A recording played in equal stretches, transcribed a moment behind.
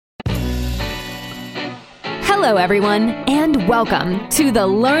Hello, everyone, and welcome to the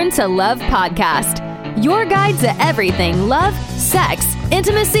Learn to Love podcast, your guide to everything love, sex,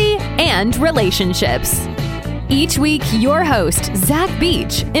 intimacy, and relationships. Each week, your host, Zach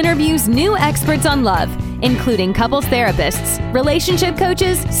Beach, interviews new experts on love, including couples therapists, relationship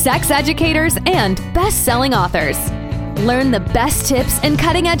coaches, sex educators, and best-selling authors. Learn the best tips and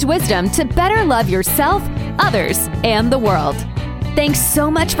cutting-edge wisdom to better love yourself, others, and the world. Thanks so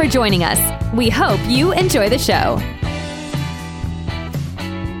much for joining us. We hope you enjoy the show.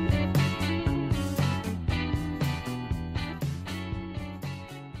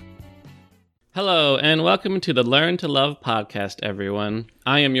 Hello, and welcome to the Learn to Love podcast, everyone.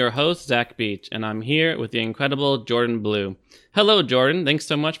 I am your host, Zach Beach, and I'm here with the incredible Jourdan Blue. Hello, Jourdan. Thanks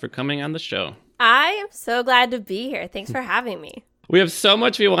so much for coming on the show. I am so glad to be here. Thanks for having me. We have so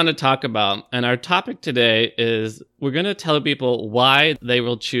much we want to talk about, and our topic today is we're going to tell people why they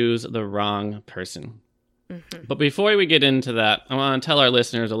will choose the wrong person. But before we get into that, I want to tell our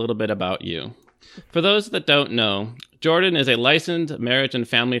listeners a little bit about you. For those that don't know, Jourdan is a licensed marriage and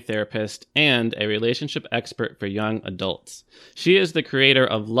family therapist and a relationship expert for young adults. She is the creator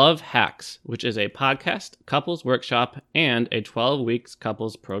of Love Hacks, which is a podcast, couples workshop, and a 12 weeks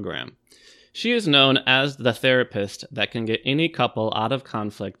couples program. She is known as the therapist that can get any couple out of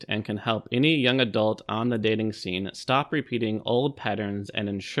conflict and can help any young adult on the dating scene stop repeating old patterns and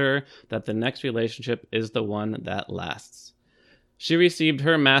ensure that the next relationship is the one that lasts. She received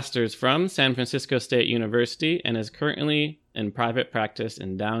her master's from San Francisco State University and is currently in private practice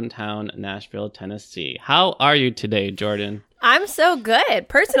in downtown Nashville, Tennessee. How are you today, Jourdan? I'm so good.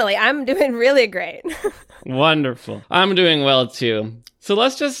 Personally, I'm doing really great. Wonderful. I'm doing well, too. So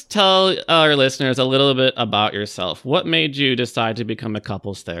let's just tell our listeners a little bit about yourself. What made you decide to become a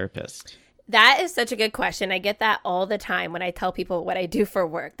couples therapist? That is such a good question. I get that all the time when I tell people what I do for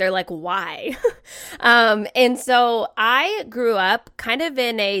work. They're like, why? And so I grew up kind of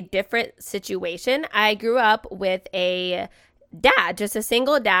in a different situation. I grew up with a dad, just a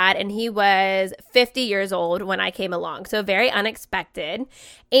single dad, and he was 50 years old when I came along. So very unexpected.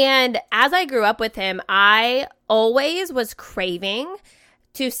 And as I grew up with him, I always was craving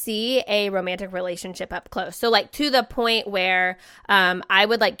to see a romantic relationship up close. So like to the point where I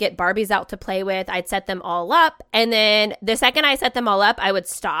would like get Barbies out to play with. I'd set them all up. And then the second I set them all up, I would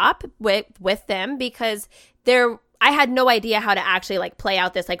stop with them because I had no idea how to actually like play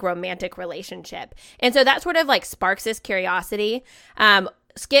out this like romantic relationship. And so that sort of like sparks this curiosity.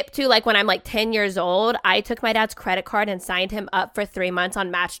 Skip to like when I'm like 10 years old, I took my dad's credit card and signed him up for 3 months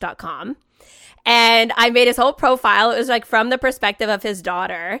on Match.com. And I made his whole profile. It was like from the perspective of his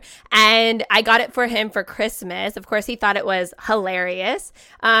daughter. And I got it for him for Christmas. Of course, he thought it was hilarious.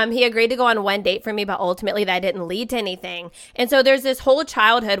 He agreed to go on one date for me, but ultimately that didn't lead to anything. And so there's this whole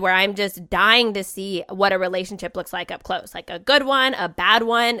childhood where I'm just dying to see what a relationship looks like up close. Like a good one, a bad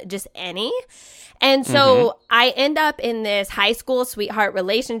one, just any. And so I end up in this high school sweetheart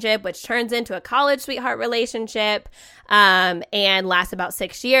relationship, which turns into a college sweetheart relationship and lasts about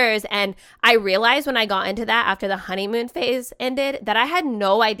 6 years. And I realized when I got into that after the honeymoon phase ended that I had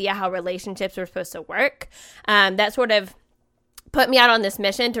no idea how relationships were supposed to work. That sort of put me out on this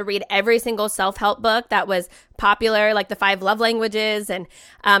mission to read every single self-help book that was popular, like the 5 love languages. And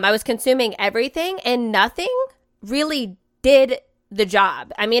I was consuming everything and nothing really did the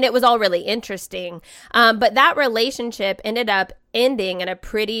job. I mean, it was all really interesting. But that relationship ended up ending in a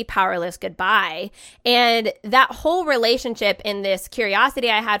pretty powerless goodbye. And that whole relationship and this curiosity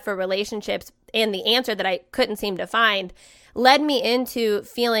I had for relationships and the answer that I couldn't seem to find led me into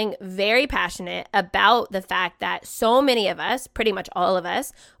feeling very passionate about the fact that so many of us, pretty much all of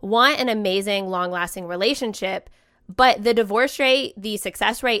us, want an amazing, long-lasting relationship. But the divorce rate, the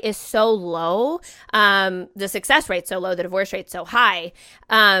success rate is so low. The success rate's so low, the divorce rate's so high,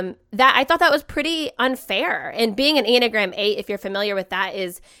 that I thought that was pretty unfair. And being an Enneagram 8, if you're familiar with that,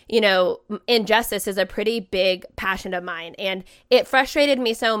 is, injustice is a pretty big passion of mine. And it frustrated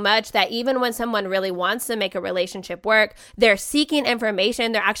me so much that even when someone really wants to make a relationship work, they're seeking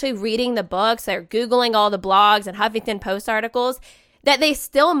information, they're actually reading the books, they're Googling all the blogs and Huffington Post articles, that they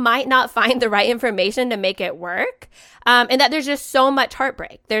still might not find the right information to make it work, and that there's just so much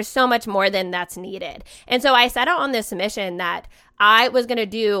heartbreak. There's so much more than that's needed. And so I set out on this mission that I was going to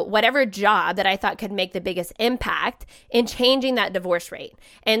do whatever job that I thought could make the biggest impact in changing that divorce rate.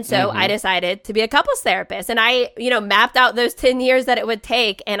 And so I decided to be a couples therapist, and I, mapped out those 10 years that it would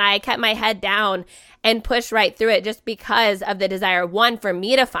take, and I kept my head down and pushed right through it just because of the desire, one, for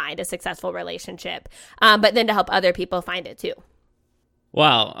me to find a successful relationship, but then to help other people find it too.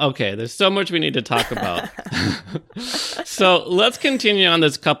 Wow. Okay. There's so much we need to talk about. So let's continue on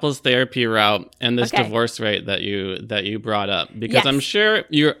this couples therapy route and this divorce rate that you brought up, because I'm sure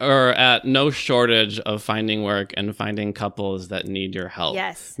you are at no shortage of finding work and finding couples that need your help.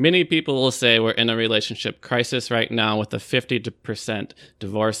 Yes. Many people will say we're in a relationship crisis right now with a 50%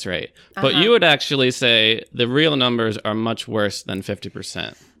 divorce rate. But you would actually say the real numbers are much worse than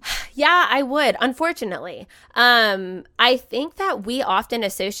 50%. Yeah, I would, unfortunately. I think that we often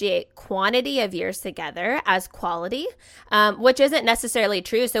associate quantity of years together as quality, which isn't necessarily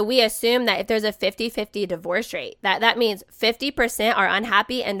true. So we assume that if there's a 50-50 divorce rate, that means 50% are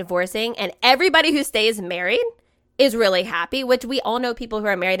unhappy and divorcing, and everybody who stays married is really happy, which we all know people who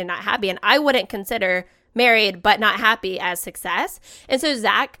are married and not happy. And I wouldn't consider married but not happy as success. And so,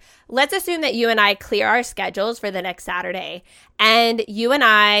 Zach, let's assume that you and I clear our schedules for the next Saturday, and you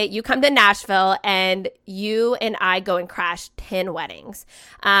come to Nashville, and you and I go and crash 10 weddings.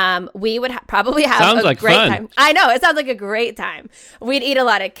 We would probably have a great time. I know, it sounds like a great time. We'd eat a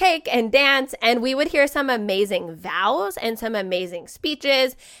lot of cake and dance, and we would hear some amazing vows and some amazing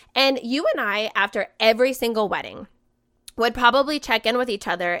speeches. And you and I, after every single wedding, would probably check in with each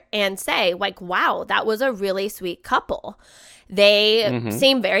other and say, like, wow, that was a really sweet couple. They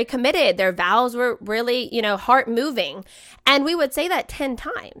seem very committed. Their vows were really, heart moving. And we would say that 10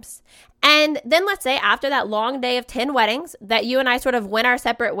 times. And then let's say after that long day of 10 weddings that you and I sort of went our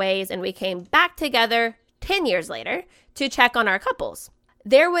separate ways and we came back together 10 years later to check on our couples.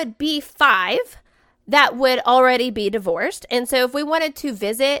 There would be 5 that would already be divorced. And so if we wanted to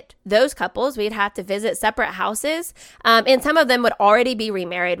visit those couples, we'd have to visit separate houses. And some of them would already be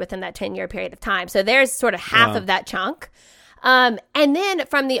remarried within that 10-year period of time. So there's sort of half of that chunk. And then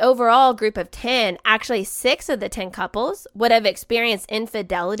from the overall group of 10, actually 6 of the 10 couples would have experienced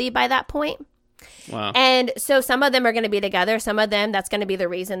infidelity by that point. Wow. And so some of them are going to be together. Some of them, that's going to be the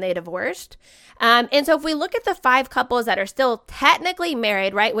reason they divorced. And so if we look at the 5 couples that are still technically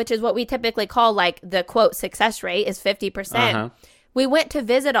married, right, which is what we typically call like the quote success rate is 50%. We went to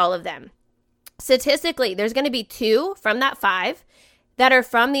visit all of them. Statistically, there's going to be 2 from that 5 that are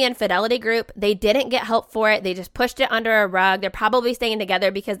from the infidelity group. They didn't get help for it. They just pushed it under a rug. They're probably staying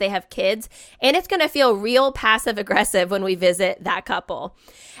together because they have kids. And it's going to feel real passive aggressive when we visit that couple.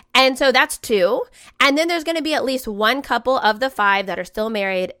 And so that's 2. And then there's going to be at least 1 couple of the 5 that are still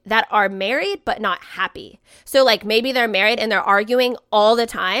married that are married but not happy. So like maybe they're married and they're arguing all the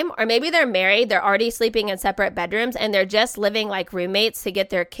time, or maybe they're married, they're already sleeping in separate bedrooms, and they're just living like roommates to get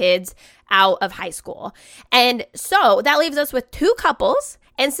their kids out of high school. And so that leaves us with 2 couples.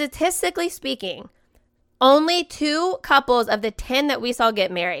 And statistically speaking, only 2 couples of the 10 that we saw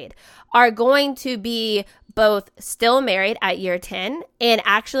get married are going to be both still married at year 10 and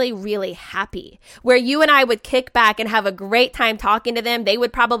actually really happy. Where you and I would kick back and have a great time talking to them, they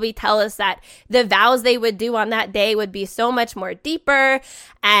would probably tell us that the vows they would do on that day would be so much more deeper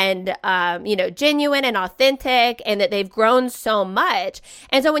and, genuine and authentic, and that they've grown so much.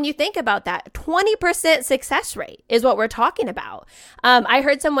 And so when you think about that, 20% success rate is what we're talking about. I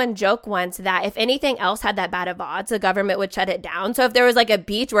heard someone joke once that if anything else had that bad of odds, the government would shut it down. So if there was like a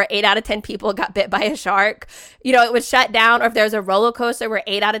beach where 8 out of 10 people got bit by a shark, it would shut down. Or if there's a roller coaster where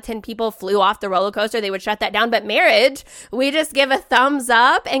 8 out of 10 people flew off the roller coaster, they would shut that down. But marriage, we just give a thumbs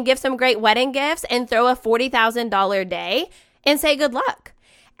up and give some great wedding gifts and throw a $40,000 day and say good luck.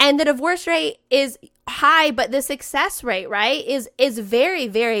 And the divorce rate is high, but the success rate, right, is very,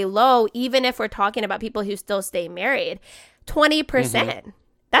 very low, even if we're talking about people who still stay married. 20%.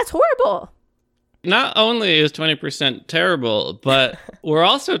 That's horrible. Not only is 20% terrible, but we're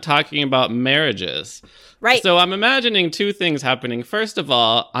also talking about marriages. Right. So I'm imagining 2 things happening. First of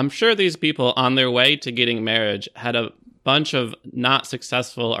all, I'm sure these people on their way to getting marriage had a bunch of not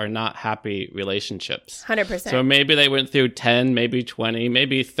successful or not happy relationships. 100%. So maybe they went through 10, maybe 20,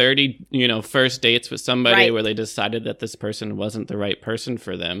 maybe 30, first dates with somebody where they decided that this person wasn't the right person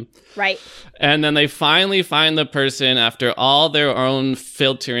for them. Right. And then they finally find the person after all their own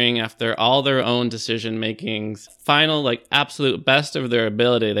filtering, after all their own decision makings, final, like absolute best of their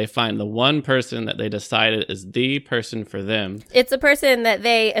ability, they find the one person that they decided is the person for them. It's the person that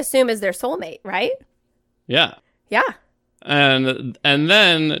they assume is their soulmate, right? Yeah. Yeah. And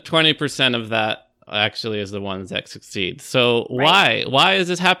then 20% of that actually is the ones that succeed. So why is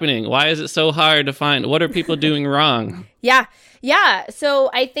this happening? Why is it so hard to find? What are people doing wrong? Yeah. So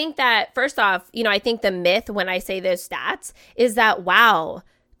I think that first off, I think the myth when I say those stats is that, wow,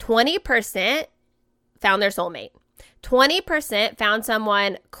 20% found their soulmate. 20% found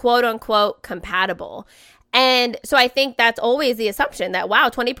someone quote unquote compatible. And so I think that's always the assumption that, wow,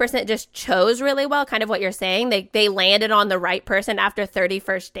 20% just chose really well, kind of what you're saying. They landed on the right person after 30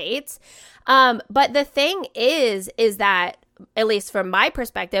 first dates. But the thing is that, at least from my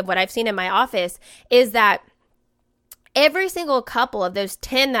perspective, what I've seen in my office is that every single couple of those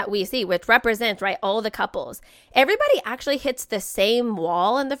 10 that we see, which represents, right, all the couples, everybody actually hits the same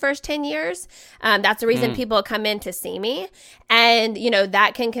wall in the first 10 years. That's the reason people come in to see me. And,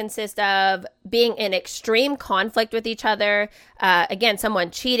 that can consist of being in extreme conflict with each other. Again,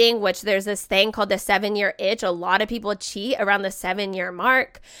 someone cheating, which there's this thing called the 7-year itch. A lot of people cheat around the 7-year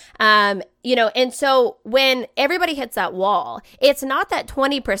mark. And so when everybody hits that wall, it's not that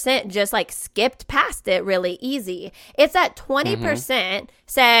 20% just like skipped past it really easy. It's that 20%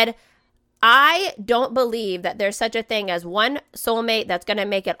 said, I don't believe that there's such a thing as one soulmate that's going to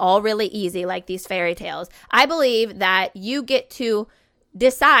make it all really easy like these fairy tales. I believe that you get to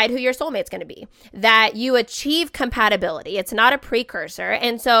decide who your soulmate's going to be, that you achieve compatibility. It's not a precursor.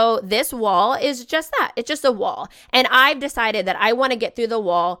 And so this wall is just that. It's just a wall. And I've decided that I want to get through the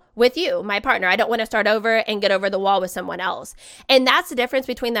wall with you, my partner. I don't want to start over and get over the wall with someone else. And that's the difference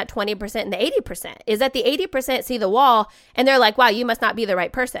between that 20% and the 80%, is that the 80% see the wall and they're like, wow, you must not be the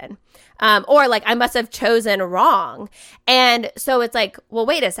right person. Or like, I must have chosen wrong. And so it's like, well,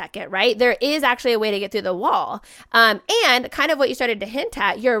 wait a second, right? There is actually a way to get through the wall. And kind of what you started to hint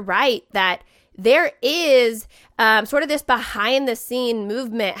at, you're right that there is sort of this behind the scene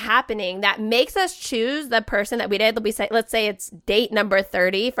movement happening that makes us choose the person that we did. Let's say it's date number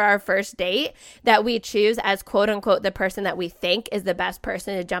 30 for our first date, that we choose as quote unquote the person that we think is the best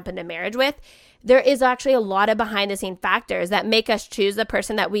person to jump into marriage with. There is actually a lot of behind the scene factors that make us choose the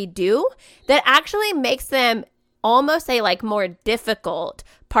person that we do, that actually makes them almost a like more difficult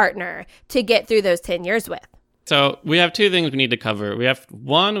partner to get through those 10 years with. So we have two things we need to cover. We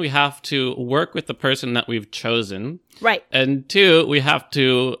have to work with the person that we've chosen. Right. And two, we have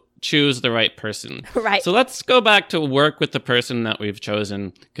to choose the right person. Right. So let's go back to work with the person that we've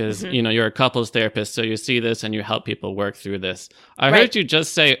chosen, because, you're a couples therapist, so you see this and you help people work through this. I heard you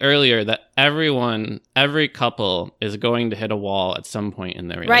just say earlier that every couple is going to hit a wall at some point in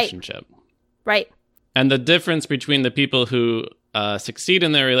their relationship. Right. And the difference between the people who succeed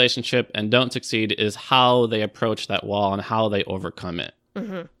in their relationship and don't succeed is how they approach that wall and how they overcome it.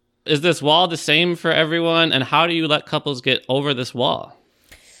 Mm-hmm. Is this wall the same for everyone? And how do you let couples get over this wall?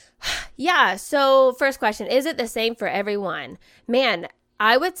 Yeah. So first question, is it the same for everyone? Man,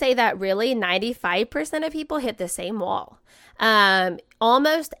 I would say that really 95% of people hit the same wall.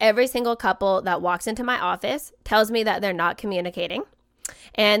 Almost every single couple that walks into my office tells me that they're not communicating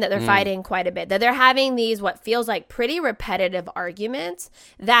and that they're fighting quite a bit, that they're having these what feels like pretty repetitive arguments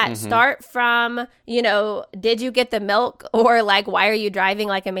that start from, did you get the milk, or like, why are you driving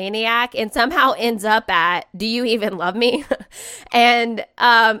like a maniac, and somehow ends up at, do you even love me? And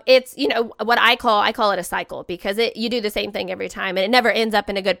it's, what I call it a cycle, because you do the same thing every time and it never ends up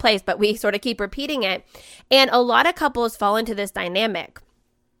in a good place, but we sort of keep repeating it. And a lot of couples fall into this dynamic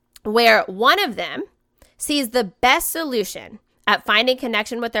where one of them sees the best solution at finding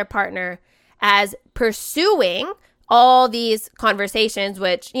connection with their partner as pursuing all these conversations,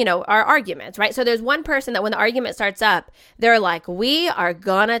 which, are arguments, right? So there's one person that when the argument starts up, they're like, we are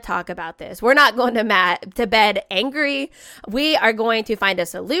gonna talk about this. We're not going to bed angry. We are going to find a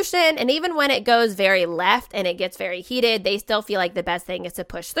solution. And even when it goes very left and it gets very heated, they still feel like the best thing is to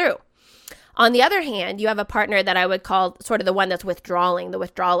push through. On the other hand, you have a partner that I would call sort of the one that's withdrawing, the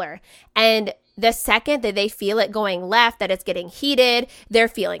withdrawer. And the second that they feel it going left, that it's getting heated, they're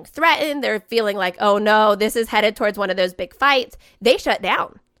feeling threatened, they're feeling like, oh no, this is headed towards one of those big fights, they shut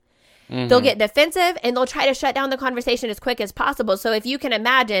down. They'll get defensive and they'll try to shut down the conversation as quick as possible. So if you can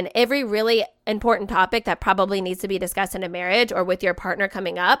imagine every really important topic that probably needs to be discussed in a marriage or with your partner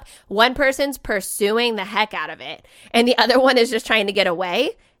coming up, one person's pursuing the heck out of it and the other one is just trying to get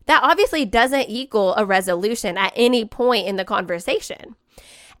away, that obviously doesn't equal a resolution at any point in the conversation.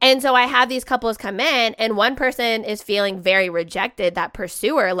 And so I have these couples come in and one person is feeling very rejected, that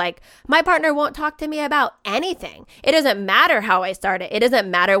pursuer, like, my partner won't talk to me about anything. It doesn't matter how I start it. It doesn't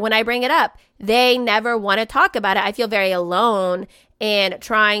matter when I bring it up. They never want to talk about it. I feel very alone in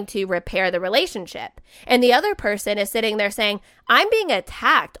trying to repair the relationship. And the other person is sitting there saying, I'm being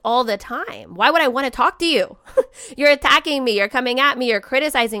attacked all the time. Why would I want to talk to you? You're attacking me. You're coming at me. You're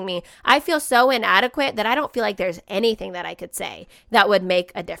criticizing me. I feel so inadequate that I don't feel like there's anything that I could say that would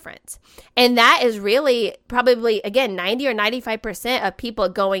make a difference. And that is really probably, again, 90 or 95% of people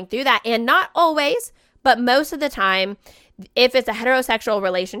going through that. And not always, but most of the time, if it's a heterosexual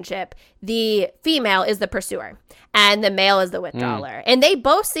relationship, the female is the pursuer and the male is the withdrawer. And they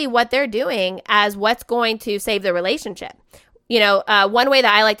both see what they're doing as what's going to save the relationship. One way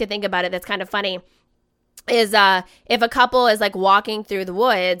that I like to think about it that's kind of funny is if a couple is like walking through the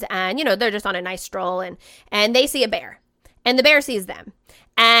woods and, they're just on a nice stroll and they see a bear and the bear sees them.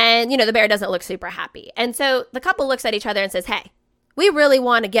 And, the bear doesn't look super happy. And so the couple looks at each other and says, hey, we really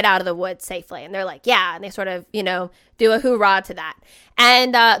want to get out of the woods safely. And they're like, yeah. And they sort of, do a hoorah to that.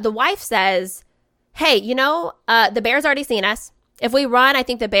 And the wife says, hey, the bear's already seen us. If we run, I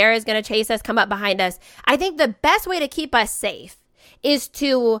think the bear is going to chase us, come up behind us. I think the best way to keep us safe is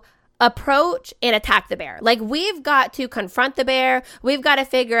to approach and attack the bear. Like, we've got to confront the bear. We've got to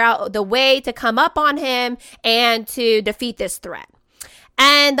figure out the way to come up on him and to defeat this threat.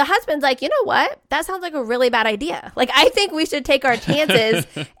 And the husband's like, you know what? That sounds like a really bad idea. Like, I think we should take our chances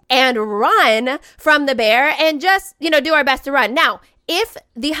and run from the bear and just, do our best to run. Now, if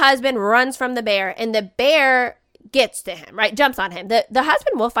the husband runs from the bear and the bear gets to him, right, jumps on him, the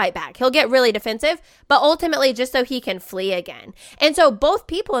husband will fight back. He'll get really defensive, but ultimately just so he can flee again. And so both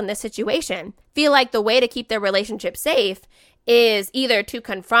people in this situation feel like the way to keep their relationship safe is either to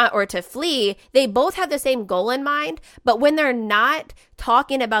confront or to flee. They both have the same goal in mind, but when they're not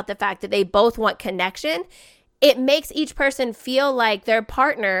talking about the fact that they both want connection, it makes each person feel like their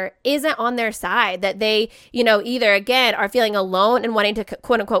partner isn't on their side, that they, either again are feeling alone and wanting to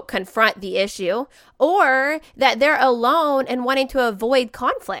quote unquote confront the issue, or that they're alone and wanting to avoid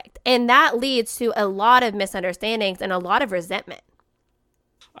conflict. And that leads to a lot of misunderstandings and a lot of resentment.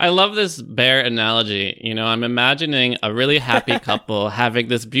 I love this bear analogy. I'm imagining a really happy couple having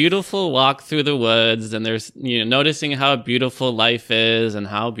this beautiful walk through the woods, and there's, noticing how beautiful life is and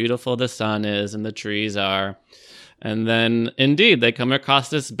how beautiful the sun is and the trees are. And then indeed they come across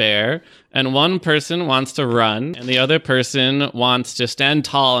this bear, and one person wants to run and the other person wants to stand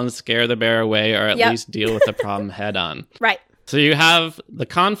tall and scare the bear away, or at least deal with the problem head on. Right. So you have the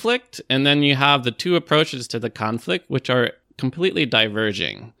conflict, and then you have the two approaches to the conflict, which are completely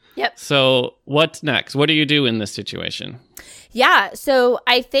diverging. Yep. So what's next? What do you do in this situation? Yeah. So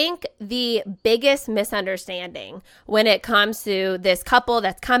I think the biggest misunderstanding when it comes to this couple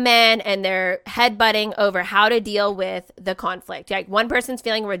that's come in and they're headbutting over how to deal with the conflict. Like, one person's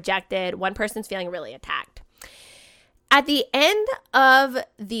feeling rejected, one person's feeling really attacked. At the end of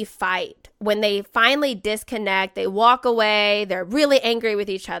the fight, when they finally disconnect, they walk away, they're really angry with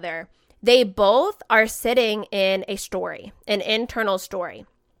each other. They both are sitting in a story, an internal story.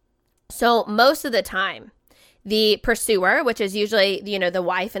 So most of the time, the pursuer, which is usually, the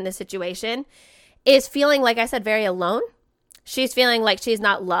wife in the situation, is feeling, like I said, very alone. She's feeling like she's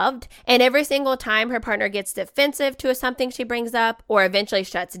not loved. And every single time her partner gets defensive to something she brings up, or eventually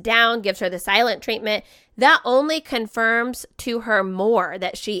shuts down, gives her the silent treatment, that only confirms to her more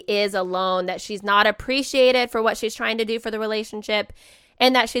that she is alone, that she's not appreciated for what she's trying to do for the relationship,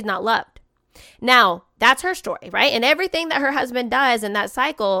 and that she's not loved. Now, that's her story, right? And everything that her husband does in that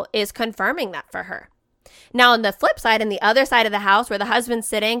cycle is confirming that for her. Now, on the flip side, in the other side of the house where the husband's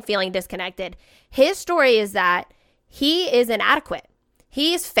sitting feeling disconnected, his story is that he is inadequate.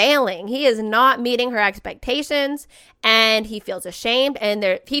 He's failing. He is not meeting her expectations, and he feels ashamed,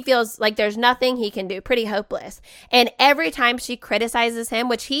 and he feels like there's nothing he can do, pretty hopeless. And every time she criticizes him,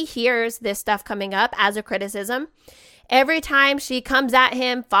 which he hears this stuff coming up as a criticism, every time she comes at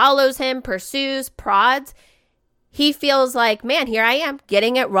him, follows him, pursues, prods, he feels like, man, here I am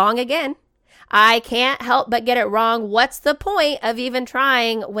getting it wrong again. I can't help but get it wrong. What's the point of even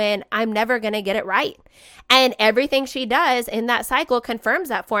trying when I'm never going to get it right? And everything she does in that cycle confirms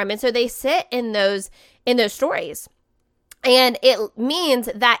that for him. And so they sit in those stories. And it means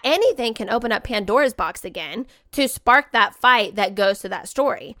that anything can open up Pandora's box again to spark that fight that goes to that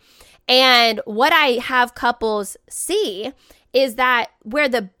story. And what I have couples see is that where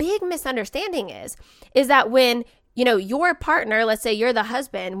the big misunderstanding is that when, your partner, let's say you're the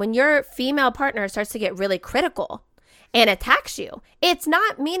husband, when your female partner starts to get really critical and attacks you, it's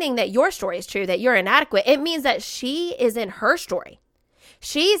not meaning that your story is true, that you're inadequate. It means that she is in her story.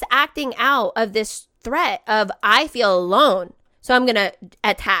 She's acting out of this threat of, I feel alone, so I'm going to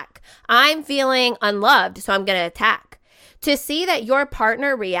attack. I'm feeling unloved, so I'm going to attack. To see that your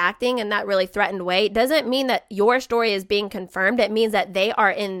partner reacting in that really threatened way doesn't mean that your story is being confirmed. It means that they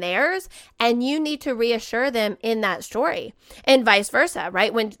are in theirs, and you need to reassure them in that story, and vice versa,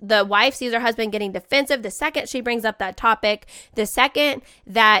 right? When the wife sees her husband getting defensive, the second she brings up that topic, the second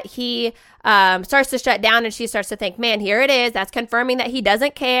that he starts to shut down and she starts to think, man, here it is. That's confirming that he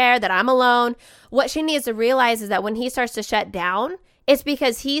doesn't care, that I'm alone. What she needs to realize is that when he starts to shut down, It's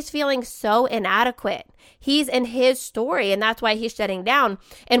because he's feeling so inadequate. He's in his story, and that's why he's shutting down.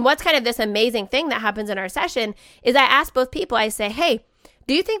 And what's kind of this amazing thing that happens in our session is I ask both people, I say, hey,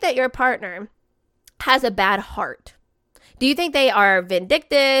 do you think that your partner has a bad heart? Do you think they are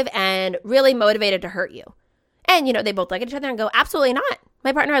vindictive and really motivated to hurt you? And, they both look at each other and go, absolutely not.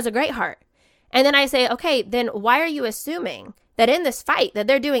 My partner has a great heart. And then I say, okay, then why are you assuming that in this fight that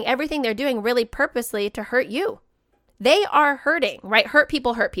they're doing everything they're doing really purposely to hurt you? They are hurting, right? Hurt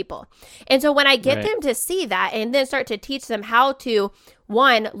people hurt people. And so when I get them to see that and then start to teach them how to,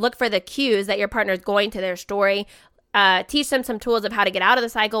 one, look for the cues that your partner is going to their story, teach them some tools of how to get out of the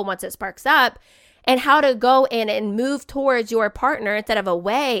cycle once it sparks up, and how to go in and move towards your partner instead of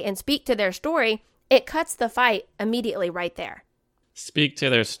away and speak to their story, it cuts the fight immediately right there. Speak to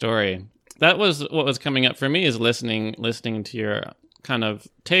their story. That was what was coming up for me is listening to your kind of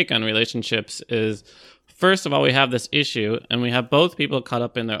take on relationships is, first of all, we have this issue and we have both people caught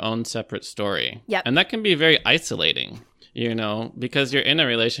up in their own separate story. Yep. And that can be very isolating, because you're in a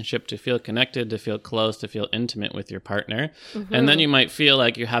relationship to feel connected, to feel close, to feel intimate with your partner. Mm-hmm. And then you might feel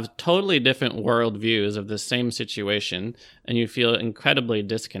like you have totally different worldviews of the same situation and you feel incredibly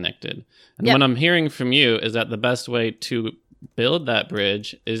disconnected. And what I'm hearing from you is that the best way to build that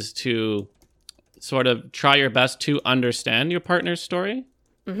bridge is to sort of try your best to understand your partner's story.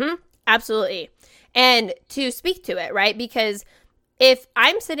 Mm-hmm. Absolutely. And to speak to it, right? Because if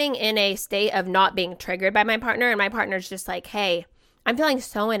I'm sitting in a state of not being triggered by my partner and my partner's just like, hey, I'm feeling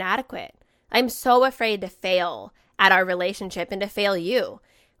so inadequate. I'm so afraid to fail at our relationship and to fail you.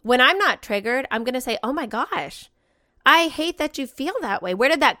 When I'm not triggered, I'm going to say, oh my gosh, I hate that you feel that way. Where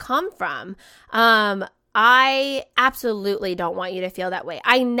did that come from? I absolutely don't want you to feel that way.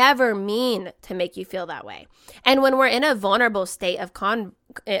 I never mean to make you feel that way. And when we're in a vulnerable state of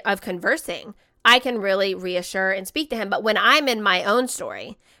conversing, I can really reassure and speak to him. But when I'm in my own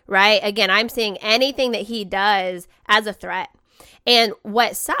story, right, again, I'm seeing anything that he does as a threat. And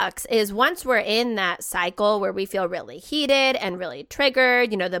what sucks is once we're in that cycle where we feel really heated and really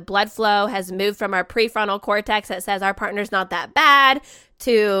triggered, the blood flow has moved from our prefrontal cortex that says our partner's not that bad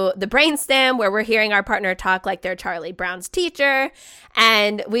to the brainstem where we're hearing our partner talk like they're Charlie Brown's teacher,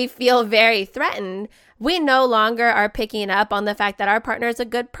 and we feel very threatened. We no longer are picking up on the fact that our partner is a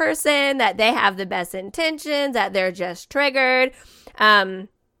good person, that they have the best intentions, that they're just triggered.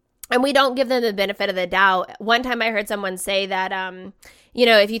 And we don't give them the benefit of the doubt. One time I heard someone say that,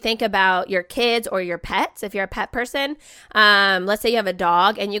 if you think about your kids or your pets, if you're a pet person, let's say you have a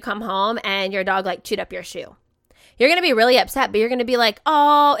dog and you come home and your dog chewed up your shoe. You're going to be really upset, but you're going to be like,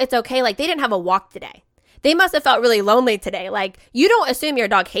 oh, it's okay. They didn't have a walk today. They must have felt really lonely today. You don't assume your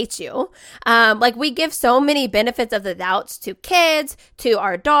dog hates you. We give so many benefits of the doubts to kids, to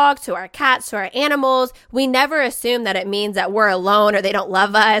our dogs, to our cats, to our animals. We never assume that it means that we're alone or they don't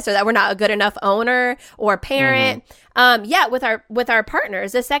love us or that we're not a good enough owner or parent. Mm-hmm. With our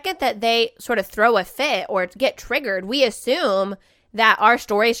partners, the second that they sort of throw a fit or get triggered, we assume that our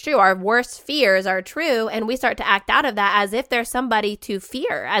story is true, our worst fears are true, and we start to act out of that as if there's somebody to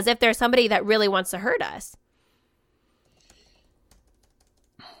fear, as if there's somebody that really wants to hurt us.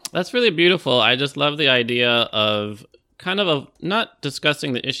 That's really beautiful. I just love the idea of not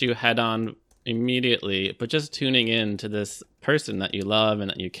discussing the issue head on immediately, but just tuning in to this person that you love and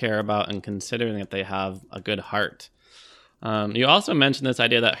that you care about and considering that they have a good heart. You also mentioned this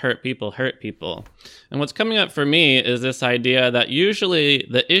idea that hurt people. And what's coming up for me is this idea that usually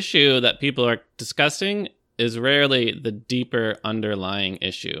the issue that people are discussing is rarely the deeper underlying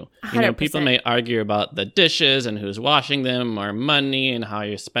issue. 100%. People may argue about the dishes and who's washing them or money and how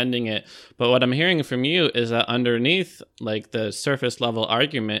you're spending it. But what I'm hearing from you is that underneath the surface level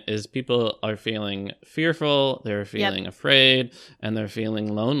argument is people are feeling fearful, they're feeling afraid, and they're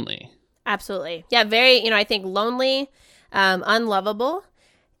feeling lonely. Absolutely. Yeah, very, I think lonely, unlovable,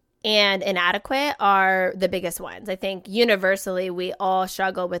 and inadequate are the biggest ones. I think universally we all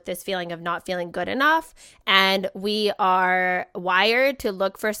struggle with this feeling of not feeling good enough, and we are wired to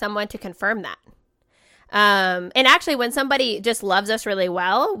look for someone to confirm that. And actually, when somebody just loves us really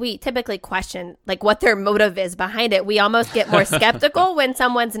well, we typically question what their motive is behind it. We almost get more skeptical when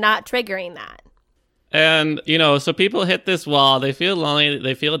someone's not triggering that. And, so people hit this wall, they feel lonely,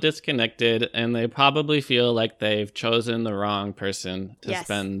 they feel disconnected, and they probably feel like they've chosen the wrong person to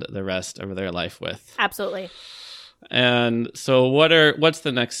spend the rest of their life with. Absolutely. And so what's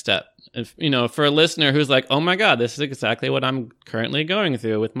the next step? If, for a listener who's like, oh my God, this is exactly what I'm currently going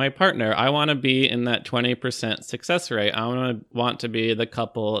through with my partner. I want to be in that 20% success rate. I want to be the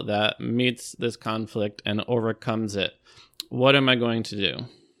couple that meets this conflict and overcomes it. What am I going to do?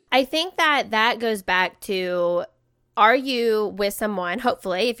 I think that goes back to are you with someone,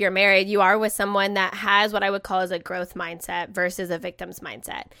 hopefully, if you're married, you are with someone that has what I would call as a growth mindset versus a victim's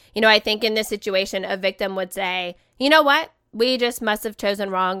mindset. I think in this situation, a victim would say, you know what? We just must have chosen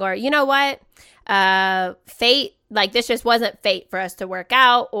wrong. Or, you know what? Fate, like this just wasn't fate for us to work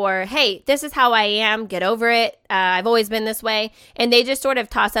out. Or, hey, this is how I am. Get over it. I've always been this way. And they just sort of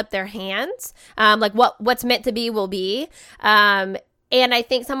toss up their hands. Like what's meant to be will be. And I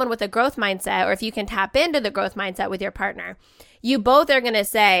think someone with a growth mindset, or if you can tap into the growth mindset with your partner, you both are going to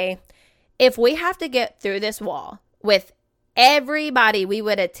say, if we have to get through this wall with everybody we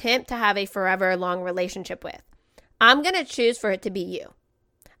would attempt to have a forever long relationship with, I'm going to choose for it to be you.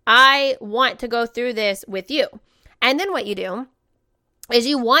 I want to go through this with you. And then what you do is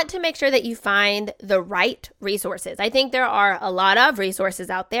you want to make sure that you find the right resources. I think there are a lot of resources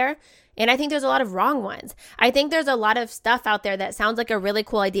out there. And I think there's a lot of wrong ones. I think there's a lot of stuff out there that sounds like a really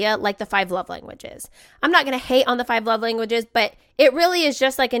cool idea, like the 5 love languages. I'm not going to hate on the 5 love languages, but it really is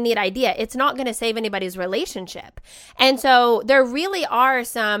just like a neat idea. It's not going to save anybody's relationship. And so there really are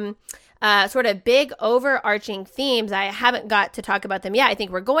some sort of big overarching themes. I haven't got to talk about them yet. I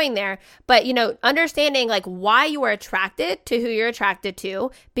think we're going there. But, understanding like why you are attracted to who you're attracted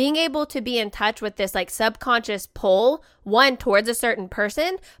to, being able to be in touch with this like subconscious pull, one towards a certain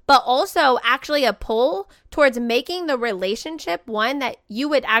person, but also actually a pull towards making the relationship one that you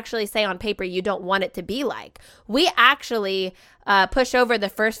would actually say on paper you don't want it to be like. We actually push over the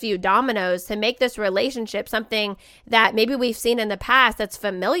first few dominoes to make this relationship something that maybe we've seen in the past that's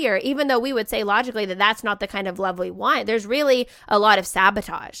familiar, even though we would say logically that that's not the kind of love we want. There's really a lot of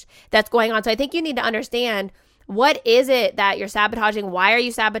sabotage that's going on. So I think you need to understand, what is it that you're sabotaging? Why are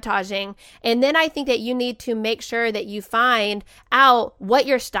you sabotaging? And then I think that you need to make sure that you find out what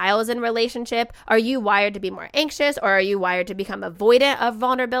your style is in relationship. Are you wired to be more anxious, or are you wired to become avoidant of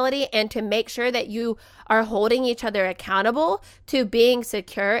vulnerability? And to make sure that you are holding each other accountable to being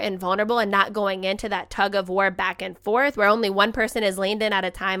secure and vulnerable and not going into that tug of war back and forth where only one person is leaned in at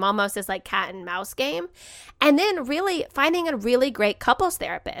a time, almost this like cat and mouse game. And then really finding a really great couples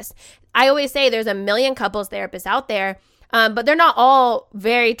therapist. I always say there's a million couples therapists out there, but they're not all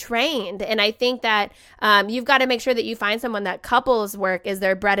very trained. And I think that you've got to make sure that you find someone that couples work is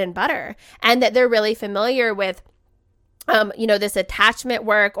their bread and butter, and that they're really familiar with this attachment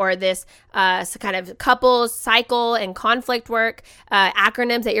work, or this kind of couples cycle and conflict work.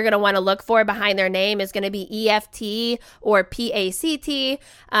 Acronyms that you're going to want to look for behind their name is going to be EFT or PACT.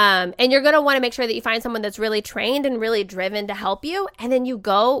 And you're going to want to make sure that you find someone that's really trained and really driven to help you. And then you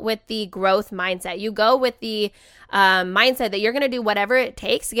go with the growth mindset. You go with the mindset that you're going to do whatever it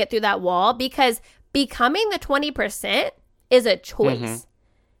takes to get through that wall, because becoming the 20% is a choice. Mm-hmm.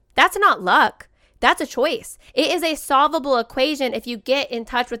 That's not luck. That's a choice. It is a solvable equation if you get in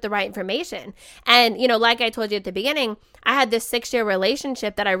touch with the right information. And, like I told you at the beginning, I had this 6-year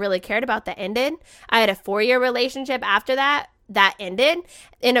relationship that I really cared about that ended. I had a 4-year relationship after that ended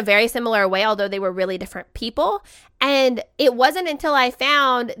in a very similar way, although they were really different people. And it wasn't until I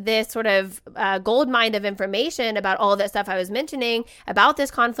found this sort of gold mine of information about all that stuff I was mentioning, about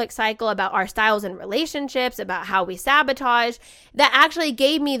this conflict cycle, about our styles and relationships, about how we sabotage, that actually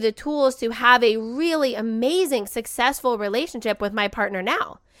gave me the tools to have a really amazing, successful relationship with my partner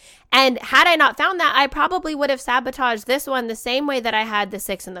now. And had I not found that, I probably would have sabotaged this one the same way that I had the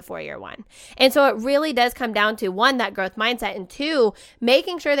 6 and the 4-year one. And so it really does come down to, 1, that growth mindset, and 2,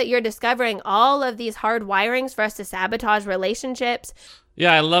 making sure that you're discovering all of these hard wirings for us to sabotage relationships.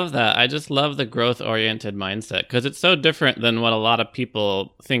 Yeah, I love that. I just love the growth-oriented mindset, because it's so different than what a lot of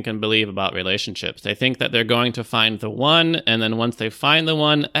people think and believe about relationships. They think that they're going to find the one, and then once they find the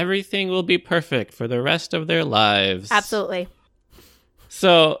one, everything will be perfect for the rest of their lives. Absolutely.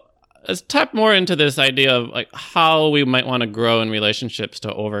 So let's tap more into this idea of like how we might want to grow in relationships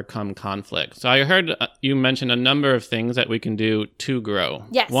to overcome conflict. So I heard you mention a number of things that we can do to grow.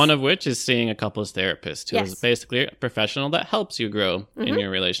 Yes. One of which is seeing a couples therapist who Yes. is basically a professional that helps you grow in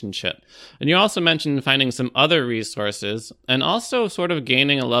your relationship. And you also mentioned finding some other resources, and also sort of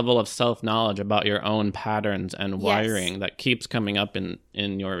gaining a level of self-knowledge about your own patterns and wiring that keeps coming up in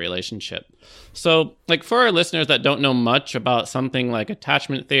your relationship. So, like, for our listeners that don't know much about something like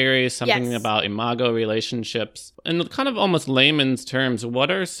attachment theory, something about imago relationships, in kind of almost layman's terms, what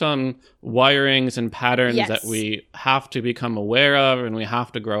are some wirings and patterns that we have to become aware of and we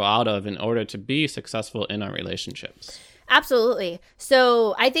have to grow out of in order to be successful in our relationships? Absolutely.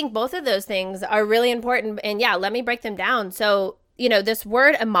 So I think both of those things are really important. And yeah, let me break them down. So, this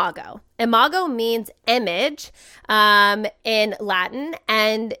word imago. Imago means image in Latin.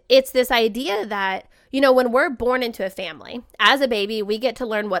 And it's this idea that when we're born into a family, as a baby, we get to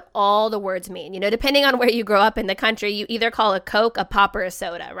learn what all the words mean. Depending on where you grow up in the country, you either call a Coke, a pop, or a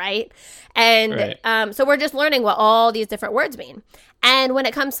soda, right? And so we're just learning what all these different words mean. And when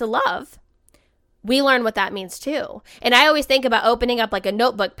it comes to love, we learn what that means too. And I always think about opening up like a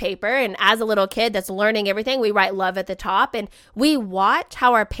notebook paper, and as a little kid that's learning everything, we write love at the top, and we watch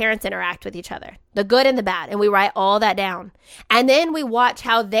how our parents interact with each other, the good and the bad, and we write all that down. And then we watch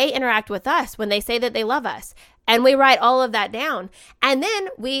how they interact with us when they say that they love us, and we write all of that down. And then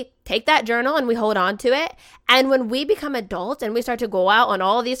we take that journal and we hold on to it. And when we become adults and we start to go out on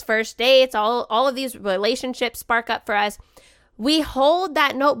all these first dates, all of these relationships spark up for us, we hold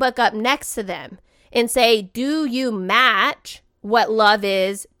that notebook up next to them and say, do you match what love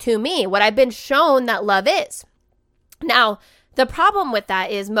is to me? What I've been shown that love is. Now, the problem with that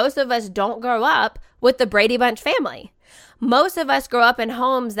is most of us don't grow up with the Brady Bunch family. Most of us grow up in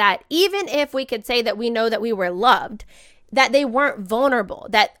homes that even if we could say that we know that we were loved, that they weren't vulnerable,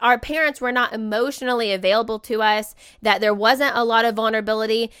 that our parents were not emotionally available to us, that there wasn't a lot of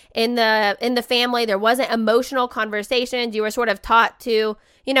vulnerability in the family. There wasn't emotional conversations. You were sort of taught to,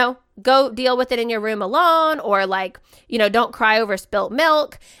 go deal with it in your room alone, or don't cry over spilt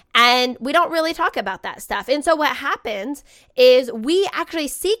milk. And we don't really talk about that stuff. And so what happens is we actually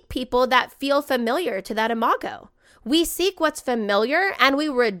seek people that feel familiar to that imago. We seek what's familiar and we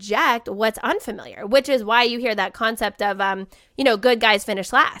reject what's unfamiliar, which is why you hear that concept of, good guys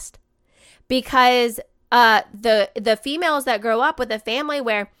finish last. Because the females that grow up with a family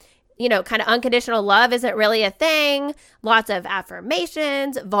where, kind of unconditional love isn't really a thing, lots of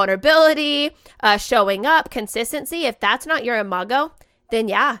affirmations, vulnerability, showing up, consistency, if that's not your imago, then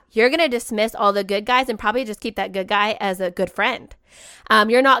yeah, you're going to dismiss all the good guys and probably just keep that good guy as a good friend.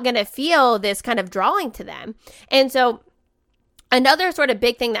 You're not going to feel this kind of drawing to them. And so another sort of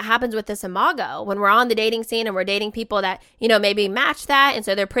big thing that happens with this imago when we're on the dating scene and we're dating people that, maybe match that. And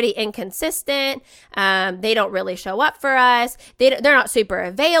so they're pretty inconsistent. They don't really show up for us. They're not super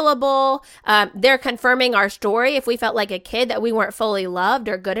available. They're confirming our story if we felt like a kid that we weren't fully loved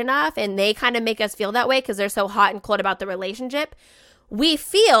or good enough. And they kind of make us feel that way because they're so hot and cold about the relationship. We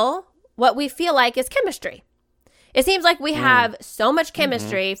feel what we feel like is chemistry. It seems like we have so much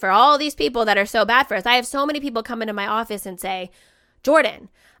chemistry for all these people that are so bad for us. I have so many people come into my office and say, Jourdan,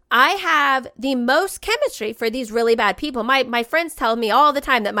 I have the most chemistry for these really bad people. My friends tell me all the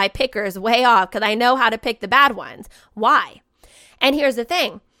time that my picker is way off because I know how to pick the bad ones. Why? And here's the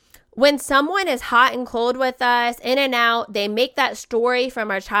thing. When someone is hot and cold with us, in and out, they make that story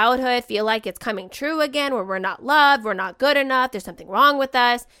from our childhood feel like it's coming true again, where we're not loved, we're not good enough, there's something wrong with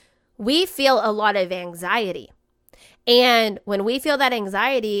us. We feel a lot of anxiety. And when we feel that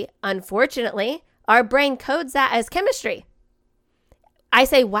anxiety, unfortunately, our brain codes that as chemistry. I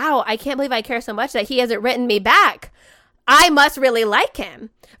say, wow, I can't believe I care so much that he hasn't written me back. I must really like him.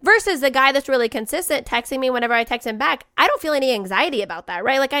 Versus the guy that's really consistent texting me whenever I text him back. I don't feel any anxiety about that,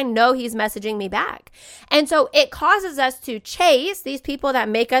 right? Like I know he's messaging me back. And so it causes us to chase these people that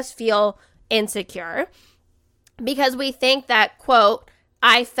make us feel insecure because we think that, quote,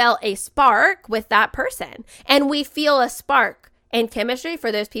 I felt a spark with that person. And we feel a spark and chemistry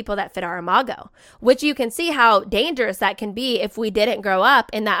for those people that fit our imago, which you can see how dangerous that can be if we didn't grow up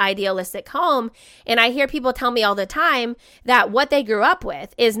in that idealistic home. And I hear people tell me all the time that what they grew up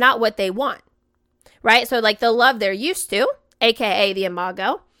with is not what they want, right? So like the love they're used to, AKA the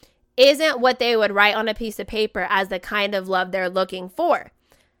imago, isn't what they would write on a piece of paper as the kind of love they're looking for.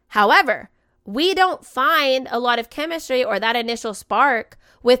 However, we don't find a lot of chemistry or that initial spark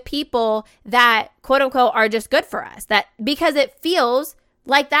with people that quote unquote are just good for us, that because it feels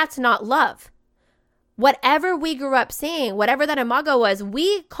like that's not love. Whatever we grew up seeing, whatever that imago was,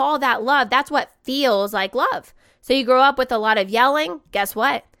 we call that love. That's what feels like love. So you grow up with a lot of yelling. Guess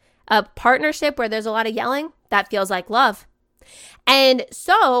what? A partnership where there's a lot of yelling, that feels like love. And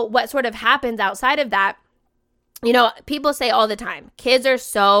so what sort of happens outside of that, people say all the time, kids are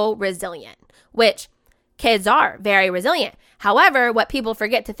so resilient, which kids are very resilient. However, what people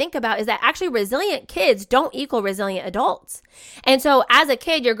forget to think about is that actually resilient kids don't equal resilient adults. And so as a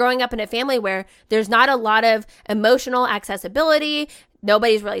kid, you're growing up in a family where there's not a lot of emotional accessibility.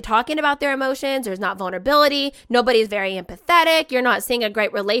 Nobody's really talking about their emotions. There's not vulnerability. Nobody's very empathetic. You're not seeing a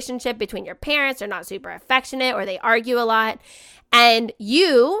great relationship between your parents. They're not super affectionate or they argue a lot. And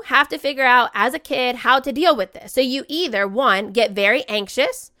you have to figure out as a kid how to deal with this. So you either, one, get very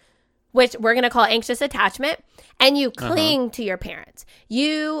anxious, which we're going to call anxious attachment, and you cling to your parents.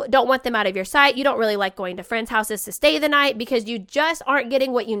 You don't want them out of your sight. You don't really like going to friends' houses to stay the night because you just aren't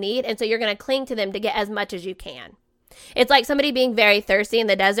getting what you need. And so you're going to cling to them to get as much as you can. It's like somebody being very thirsty in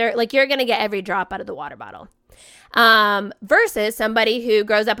the desert. Like, you're going to get every drop out of the water bottle. Versus somebody who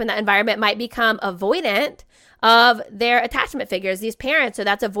grows up in that environment might become avoidant of their attachment figures, these parents. So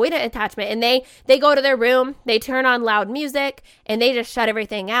that's avoidant attachment. And they go to their room, they turn on loud music, and they just shut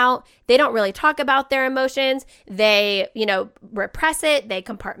everything out. They don't really talk about their emotions. They, repress it. They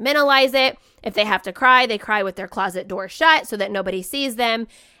compartmentalize it. If they have to cry, they cry with their closet door shut so that nobody sees them.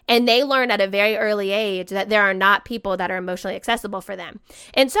 And they learn at a very early age that there are not people that are emotionally accessible for them.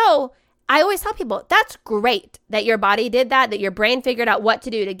 And so I always tell people, that's great that your body did that your brain figured out what to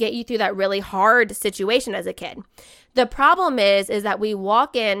do to get you through that really hard situation as a kid. The problem is that we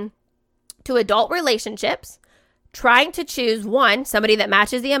walk in to adult relationships trying to choose somebody that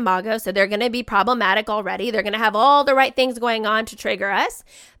matches the imago. So they're going to be problematic already. They're going to have all the right things going on to trigger us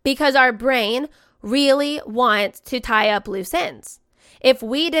because our brain really wants to tie up loose ends. If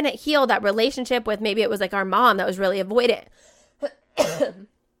we didn't heal that relationship with, maybe it was like our mom that was really avoidant.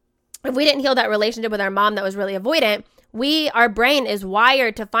 If we didn't heal that relationship with our mom that was really avoidant, our brain is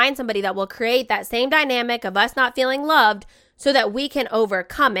wired to find somebody that will create that same dynamic of us not feeling loved so that we can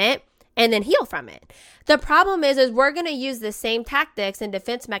overcome it and then heal from it. The problem is we're going to use the same tactics and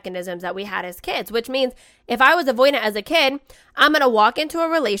defense mechanisms that we had as kids, which means if I was avoidant as a kid, I'm going to walk into a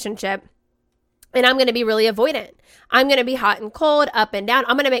relationship and I'm going to be really avoidant. I'm going to be hot and cold, up and down.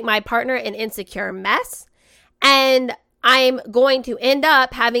 I'm going to make my partner an insecure mess. And I'm going to end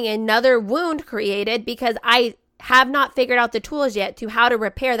up having another wound created because I have not figured out the tools yet to how to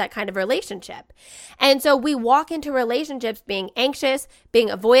repair that kind of relationship. And so we walk into relationships being anxious, being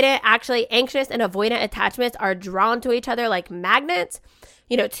avoidant. Actually, anxious and avoidant attachments are drawn to each other like magnets.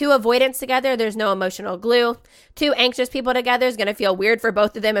 Two avoidants together, there's no emotional glue. Two anxious people together is going to feel weird for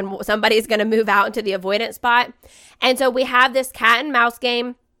both of them, and somebody's going to move out into the avoidant spot. And so we have this cat and mouse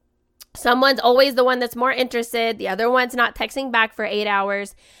game. Someone's always the one that's more interested. The other one's not texting back for 8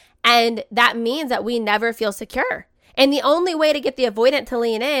 hours. And that means that we never feel secure. And the only way to get the avoidant to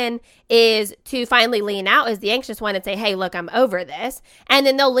lean in is to finally lean out as the anxious one and say, hey, look, I'm over this. And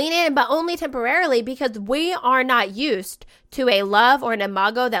then they'll lean in, but only temporarily because we are not used to a love or an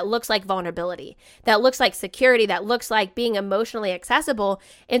imago that looks like vulnerability, that looks like security, that looks like being emotionally accessible.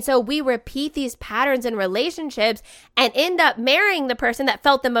 And so we repeat these patterns in relationships and end up marrying the person that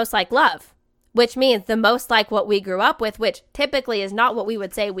felt the most like love, which means the most like what we grew up with, which typically is not what we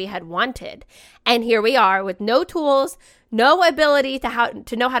would say we had wanted. And here we are with no tools, no ability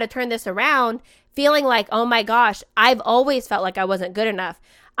to know how to turn this around, feeling like, oh my gosh, I've always felt like I wasn't good enough.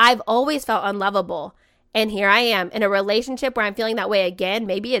 I've always felt unlovable. And here I am in a relationship where I'm feeling that way again.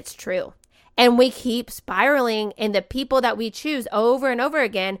 Maybe it's true. And we keep spiraling, and the people that we choose over and over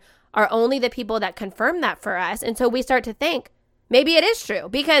again are only the people that confirm that for us. And so we start to think, maybe it is true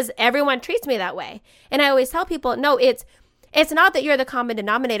because everyone treats me that way. And I always tell people, no, it's not that you're the common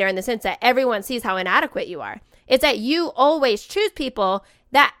denominator in the sense that everyone sees how inadequate you are. It's that you always choose people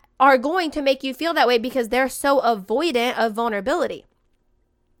that are going to make you feel that way because they're so avoidant of vulnerability.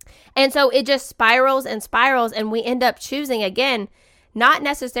 And so it just spirals and spirals, and we end up choosing, again, not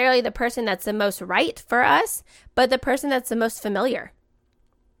necessarily the person that's the most right for us, but the person that's the most familiar.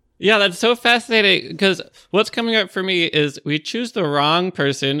 Yeah, that's so fascinating because what's coming up for me is we choose the wrong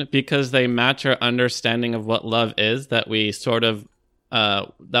person because they match our understanding of what love is that we sort of,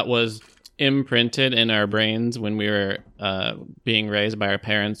 that was imprinted in our brains when we were being raised by our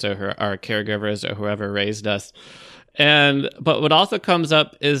parents or our caregivers or whoever raised us. But what also comes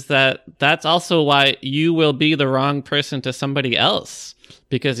up is that that's also why you will be the wrong person to somebody else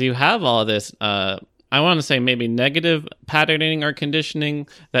because you have all this, I want to say maybe negative patterning or conditioning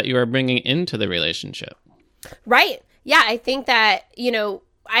that you are bringing into the relationship. Right. Yeah. I think that,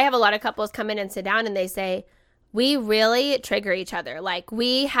 I have a lot of couples come in and sit down and they say, we really trigger each other. Like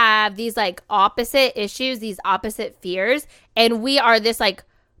we have these like opposite issues, these opposite fears, and we are this like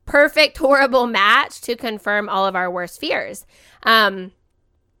perfect, horrible match to confirm all of our worst fears. And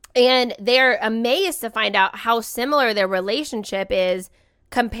they're amazed to find out how similar their relationship is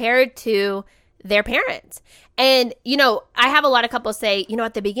compared to their parents. And, I have a lot of couples say,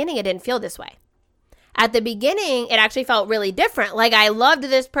 at the beginning, it didn't feel this way. At the beginning, it actually felt really different. Like I loved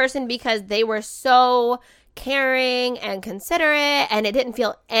this person because they were so caring and considerate, and it didn't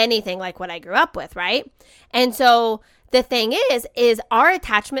feel anything like what I grew up with, right? And so the thing is our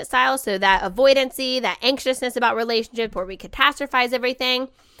attachment style, so that avoidancy, that anxiousness about relationships where we catastrophize everything,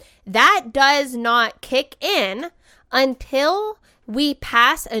 that does not kick in until we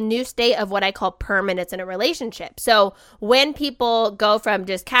pass a new state of what I call permanence in a relationship. So when people go from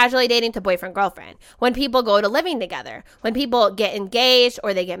just casually dating to boyfriend, girlfriend, when people go to living together, when people get engaged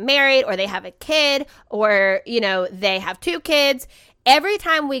or they get married or they have a kid or, they have 2 kids, every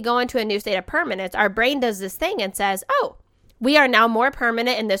time we go into a new state of permanence, our brain does this thing and says, oh, we are now more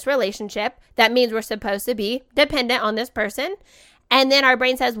permanent in this relationship. That means we're supposed to be dependent on this person. And then our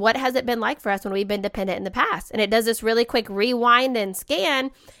brain says, what has it been like for us when we've been dependent in the past? And it does this really quick rewind and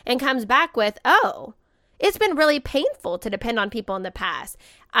scan and comes back with, oh, it's been really painful to depend on people in the past.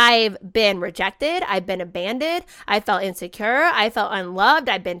 I've been rejected. I've been abandoned. I felt insecure. I felt unloved.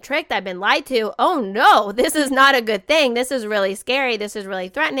 I've been tricked. I've been lied to. Oh no, this is not a good thing. This is really scary. This is really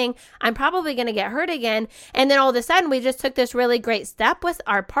threatening. I'm probably going to get hurt again. And then all of a sudden, we just took this really great step with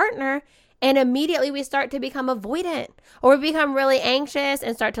our partner. And immediately we start to become avoidant or we become really anxious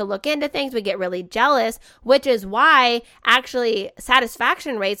and start to look into things. We get really jealous, which is why actually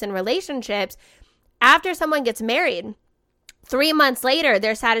satisfaction rates in relationships, after someone gets married, 3 months later,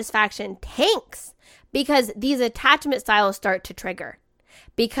 their satisfaction tanks because these attachment styles start to trigger.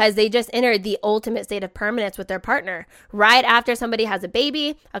 Because they just entered the ultimate state of permanence with their partner. Right after somebody has a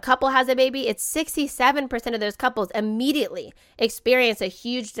baby, a couple has a baby, it's 67% of those couples immediately experience a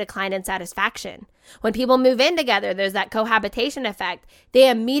huge decline in satisfaction. When people move in together, there's that cohabitation effect. They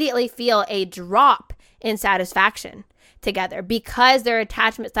immediately feel a drop in satisfaction together because their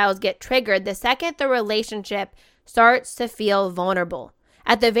attachment styles get triggered the second the relationship starts to feel vulnerable.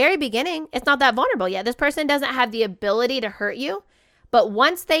 At the very beginning, it's not that vulnerable yet. This person doesn't have the ability to hurt you. But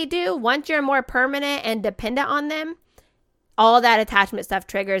once they do, once you're more permanent and dependent on them, all that attachment stuff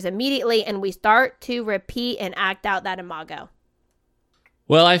triggers immediately and we start to repeat and act out that imago.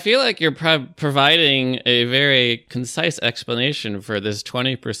 Well, I feel like you're providing a very concise explanation for this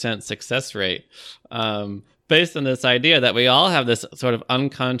 20% success rate based on this idea that we all have this sort of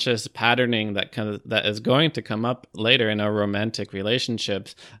unconscious patterning that is going to come up later in our romantic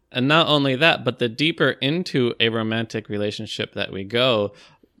relationships. And not only that, but the deeper into a romantic relationship that we go,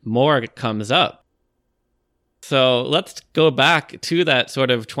 more comes up. So let's go back to that sort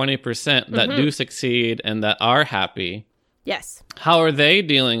of 20% that do succeed and that are happy. Yes. How are they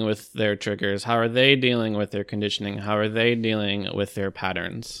dealing with their triggers? How are they dealing with their conditioning? How are they dealing with their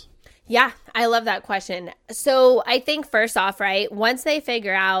patterns? Yeah, I love that question. So I think first off, right, once they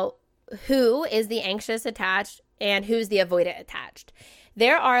figure out who is the anxious attached and who's the avoidant attached,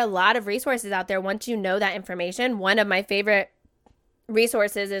 there are a lot of resources out there once you know that information. One of my favorite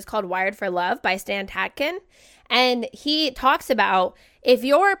resources is called Wired for Love by Stan Tatkin. And he talks about if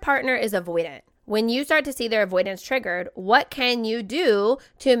your partner is avoidant, when you start to see their avoidance triggered, what can you do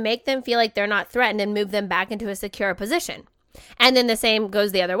to make them feel like they're not threatened and move them back into a secure position? And then the same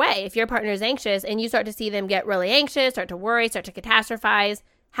goes the other way. If your partner is anxious and you start to see them get really anxious, start to worry, start to catastrophize,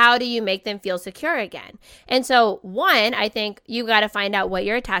 how do you make them feel secure again? And so one, I think you got to find out what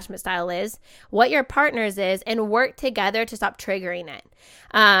your attachment style is, what your partner's is, and work together to stop triggering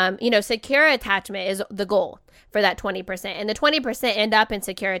it. Secure attachment is the goal for that 20%. And the 20% end up in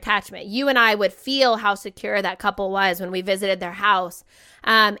secure attachment. You and I would feel how secure that couple was when we visited their house.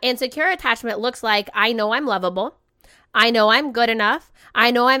 And secure attachment looks like, I know I'm lovable. I know I'm good enough.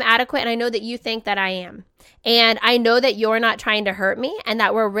 I know I'm adequate, and I know that you think that I am. And I know that you're not trying to hurt me and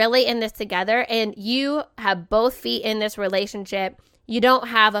that we're really in this together and you have both feet in this relationship. You don't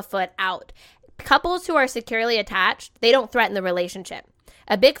have a foot out. Couples who are securely attached, they don't threaten the relationship.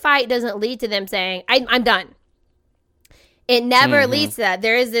 A big fight doesn't lead to them saying, I'm done. It never leads to that.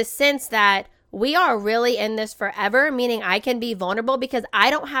 There is this sense that we are really in this forever, meaning I can be vulnerable because I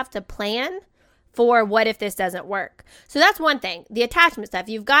don't have to plan for what if this doesn't work. So that's one thing, the attachment stuff.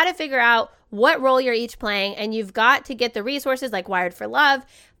 You've got to figure out what role you're each playing, and you've got to get the resources like Wired for Love,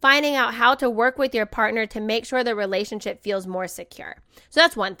 finding out how to work with your partner to make sure the relationship feels more secure. So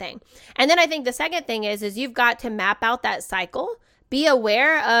that's one thing. And then I think the second thing is you've got to map out that cycle. Be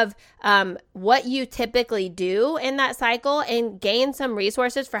aware of what you typically do in that cycle and gain some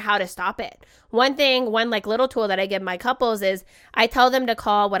resources for how to stop it. One little tool that I give my couples is I tell them to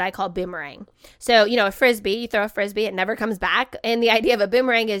call what I call boomerang. So, a frisbee, you throw a frisbee, it never comes back. And the idea of a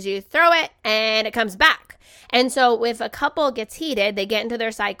boomerang is you throw it and it comes back. And so if a couple gets heated, they get into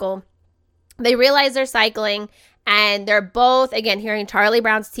their cycle, they realize they're cycling, and they're both, again, hearing Charlie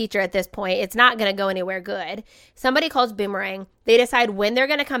Brown's teacher at this point, it's not going to go anywhere good. Somebody calls boomerang. They decide when they're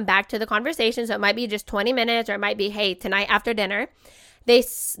going to come back to the conversation. So it might be just 20 minutes or it might be, hey, tonight after dinner.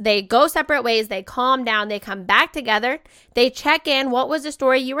 They go separate ways. They calm down. They come back together. They check in. What was the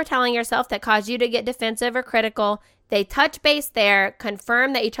story you were telling yourself that caused you to get defensive or critical? They touch base there,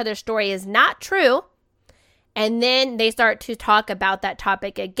 confirm that each other's story is not true. And then they start to talk about that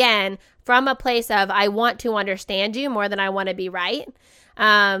topic again from a place of, I want to understand you more than I want to be right.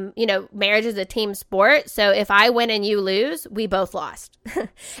 Marriage is a team sport. So if I win and you lose, we both lost.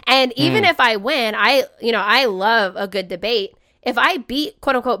 And even if I win, I love a good debate. If I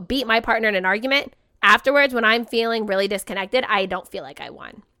quote unquote, beat my partner in an argument, afterwards, when I'm feeling really disconnected, I don't feel like I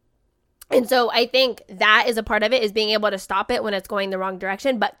won. And so I think that is a part of it, is being able to stop it when it's going the wrong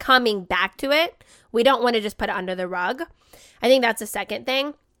direction, but coming back to it. We don't want to just put it under the rug. I think that's the second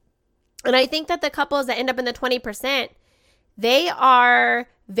thing. And I think that the couples that end up in the 20%, they are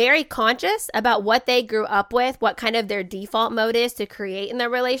very conscious about what they grew up with, what kind of their default mode is to create in their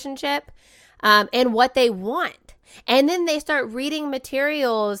relationship, and what they want. And then they start reading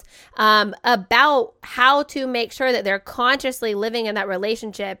materials about how to make sure that they're consciously living in that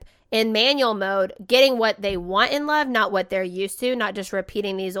relationship in manual mode, getting what they want in love, not what they're used to, not just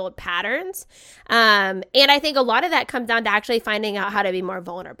repeating these old patterns. And I think a lot of that comes down to actually finding out how to be more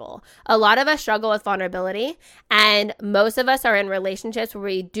vulnerable. A lot of us struggle with vulnerability, and most of us are in relationships where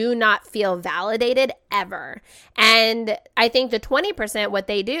we do not feel validated ever. And I think the 20%, what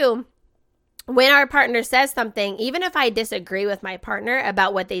they do, when our partner says something, even if I disagree with my partner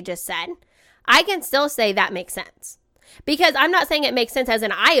about what they just said, I can still say that makes sense. Because I'm not saying it makes sense as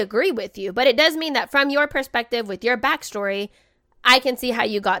in I agree with you, but it does mean that from your perspective, with your backstory, I can see how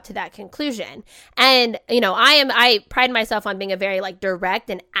you got to that conclusion. And, I pride myself on being a very direct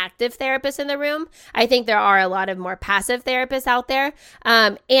and active therapist in the room. I think there are a lot of more passive therapists out there.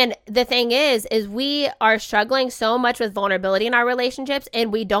 And the thing is we are struggling so much with vulnerability in our relationships,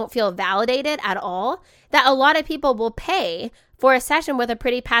 and we don't feel validated at all, that a lot of people will pay for a session with a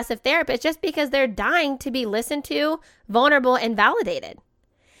pretty passive therapist just because they're dying to be listened to, vulnerable, and validated.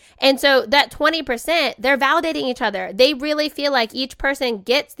 And so that 20%, they're validating each other. They really feel like each person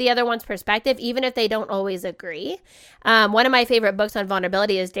gets the other one's perspective, even if they don't always agree. One of my favorite books on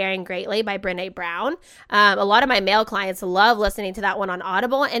vulnerability is Daring Greatly by Brené Brown. A lot of my male clients love listening to that one on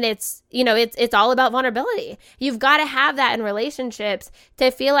Audible. And it's all about vulnerability. You've got to have that in relationships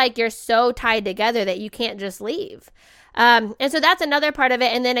to feel like you're so tied together that you can't just leave. And so that's another part of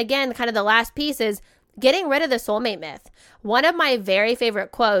it. And then again, kind of the last piece is getting rid of the soulmate myth. One of my very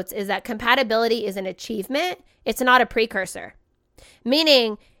favorite quotes is that compatibility is an achievement. It's not a precursor.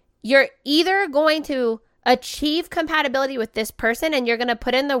 Meaning you're either going to achieve compatibility with this person and you're going to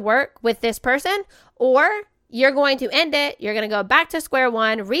put in the work with this person, or you're going to end it. You're going to go back to square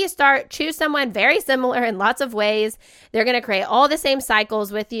one, restart, choose someone very similar in lots of ways. They're going to create all the same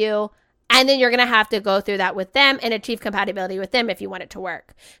cycles with you. And then you're going to have to go through that with them and achieve compatibility with them if you want it to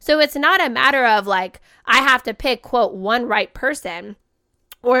work. So it's not a matter of I have to pick, quote, one right person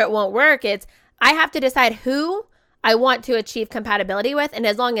or it won't work. It's I have to decide who I want to achieve compatibility with. And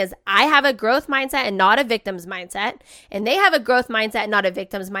as long as I have a growth mindset and not a victim's mindset, and they have a growth mindset, not a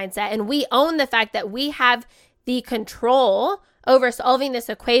victim's mindset, and we own the fact that we have the control over solving this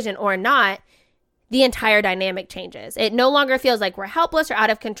equation or not, the entire dynamic changes. It no longer feels like we're helpless or out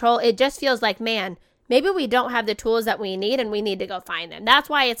of control. It just feels like, man, maybe we don't have the tools that we need and we need to go find them. That's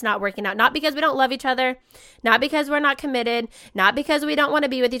why it's not working out. Not because we don't love each other, not because we're not committed, not because we don't want to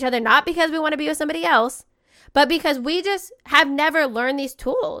be with each other, not because we want to be with somebody else, but because we just have never learned these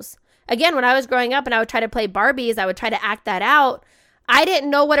tools. Again, when I was growing up and I would try to play Barbies, I would try to act that out. I didn't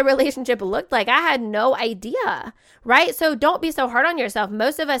know what a relationship looked like. I had no idea, right? So don't be so hard on yourself.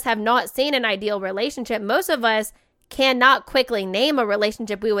 Most of us have not seen an ideal relationship. Most of us cannot quickly name a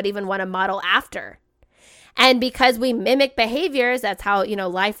relationship we would even want to model after. And because we mimic behaviors, that's how,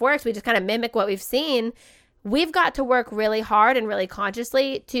 life works. We just kind of mimic what we've seen. We've got to work really hard and really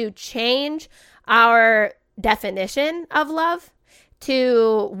consciously to change our definition of love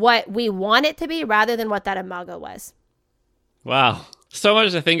to what we want it to be rather than what that imago was. Wow. So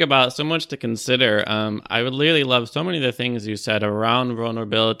much to think about, so much to consider. I would really love so many of the things you said around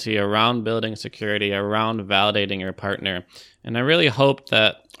vulnerability, around building security, around validating your partner. And I really hope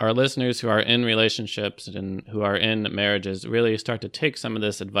that our listeners who are in relationships and who are in marriages really start to take some of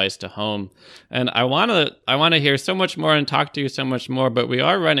this advice to home. And I want to hear so much more and talk to you so much more, but we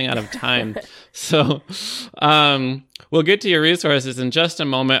are running out of time. So we'll get to your resources in just a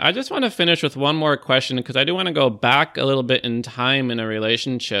moment. I just want to finish with one more question because I do want to go back a little bit in time in a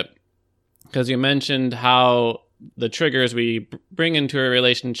relationship, because you mentioned how the triggers we bring into a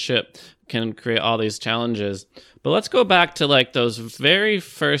relationship can create all these challenges. But let's go back to like those very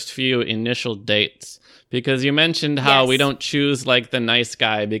first few initial dates, because you mentioned how we don't choose like the nice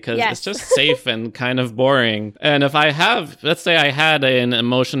guy because it's just safe and kind of boring. And if let's say I had an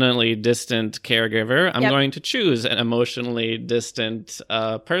emotionally distant caregiver, I'm going to choose an emotionally distant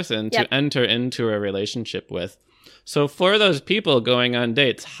person to enter into a relationship with. So for those people going on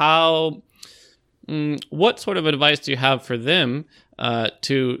dates, what sort of advice do you have for them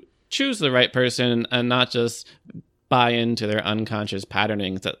to choose the right person and not just buy into their unconscious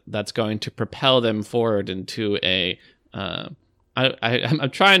patternings that's going to propel them forward into I'm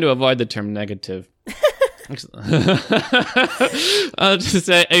trying to avoid the term negative. I'll just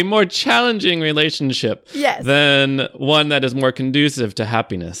say a more challenging relationship than one that is more conducive to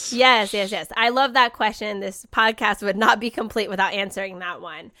happiness. Yes. I love that question. This podcast would not be complete without answering that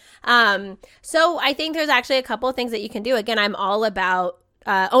one. So I think there's actually a couple of things that you can do. Again, I'm all about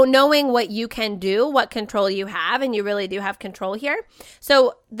knowing what you can do, what control you have, and you really do have control here.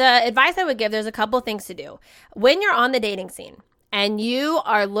 So the advice I would give, there's a couple of things to do. When you're on the dating scene, and you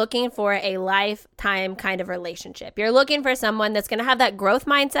are looking for a lifetime kind of relationship. You're looking for someone that's going to have that growth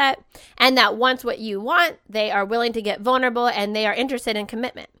mindset and that wants what you want. They are willing to get vulnerable and they are interested in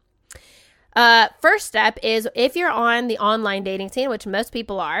commitment. First step is if you're on the online dating scene, which most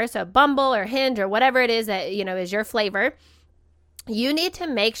people are, so Bumble or Hinge or whatever it is that, is your flavor, you need to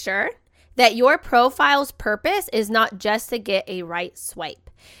make sure that your profile's purpose is not just to get a right swipe.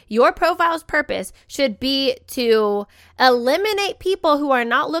 Your profile's purpose should be to eliminate people who are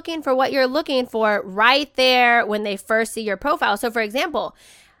not looking for what you're looking for right there when they first see your profile. So for example,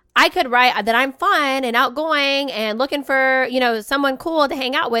 I could write that I'm fun and outgoing and looking for, someone cool to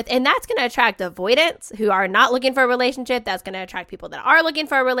hang out with. And that's going to attract avoidants who are not looking for a relationship. That's going to attract people that are looking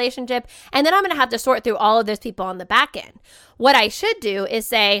for a relationship. And then I'm going to have to sort through all of those people on the back end. What I should do is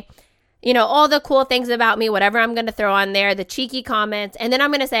say, all the cool things about me, whatever I'm going to throw on there, the cheeky comments. And then I'm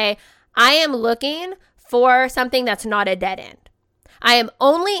going to say, I am looking for something that's not a dead end. I am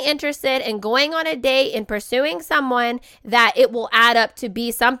only interested in going on a date and pursuing someone that it will add up to be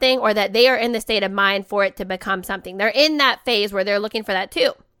something, or that they are in the state of mind for it to become something. They're in that phase where they're looking for that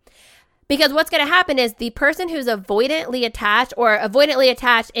too. Because what's going to happen is the person who's avoidantly attached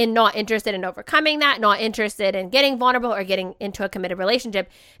and not interested in overcoming that, not interested in getting vulnerable or getting into a committed relationship,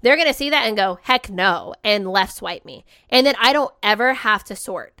 they're going to see that and go, heck no, and left swipe me. And then I don't ever have to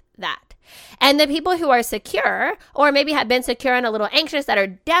sort that. And the people who are secure, or maybe have been secure and a little anxious, that are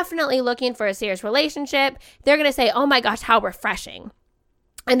definitely looking for a serious relationship, they're going to say, oh my gosh, how refreshing.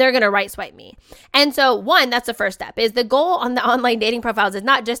 And they're going to right swipe me. And so that's the first step, is the goal on the online dating profiles is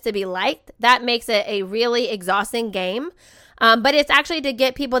not just to be liked. That makes it a really exhausting game. But it's actually to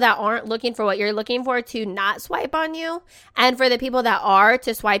get people that aren't looking for what you're looking for to not swipe on you, and for the people that are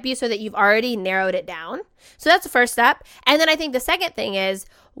to swipe you, so that you've already narrowed it down. So that's the first step. And then I think the second thing is,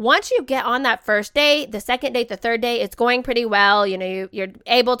 once you get on that first date, the second date, the third date, it's going pretty well. You're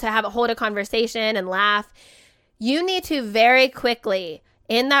able to hold a conversation and laugh. You need to very quickly,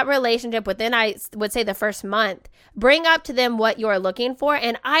 in that relationship, within, I would say, the first month, bring up to them what you're looking for.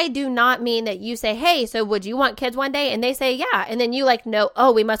 And I do not mean that you say, hey, so would you want kids one day? And they say, yeah. And then you no,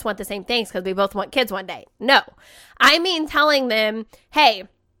 oh, we must want the same things because we both want kids one day. No, I mean telling them, hey,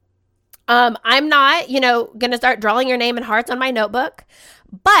 I'm not, going to start drawing your name in hearts on my notebook,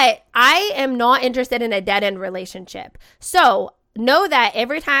 but I am not interested in a dead end relationship. So know that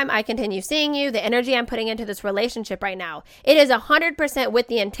every time I continue seeing you, the energy I'm putting into this relationship right now, it is 100% with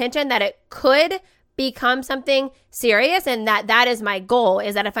the intention that it could become something serious, and that is my goal,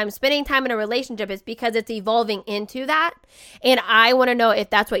 is that if I'm spending time in a relationship, it's because it's evolving into that, and I want to know if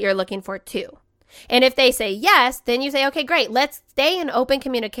that's what you're looking for too. And if they say yes, then you say, okay, great, let's stay in open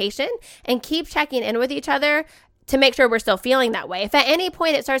communication and keep checking in with each other to make sure we're still feeling that way. If at any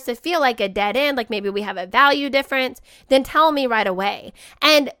point it starts to feel like a dead end, like maybe we have a value difference, then tell me right away.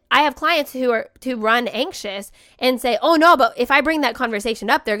 And I have clients who run anxious and say, oh no, but if I bring that conversation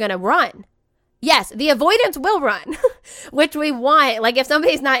up, they're going to run. Yes, the avoidance will run, which we want. Like if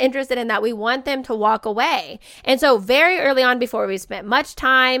somebody's not interested in that, we want them to walk away. And so very early on, before we've spent much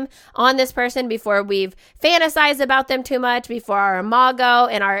time on this person, before we've fantasized about them too much, before our imago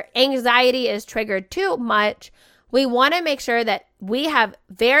and our anxiety is triggered too much, we want to make sure that we have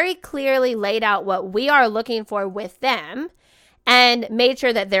very clearly laid out what we are looking for with them, and made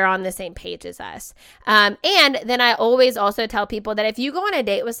sure that they're on the same page as us. And then I always also tell people that if you go on a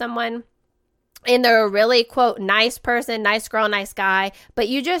date with someone and they're a really, quote, nice person, nice girl, nice guy, but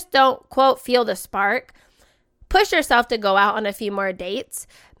you just don't, quote, feel the spark, push yourself to go out on a few more dates,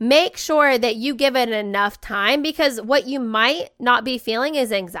 make sure that you give it enough time, because what you might not be feeling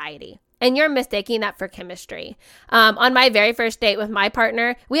is anxiety. And you're mistaking that for chemistry. On my very first date with my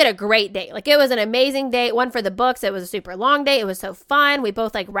partner, we had a great date. Like, it was an amazing date, one for the books. It was a super long date. It was so fun. We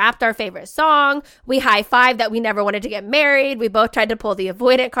both like rapped our favorite song. We high-fived that we never wanted to get married. We both tried to pull the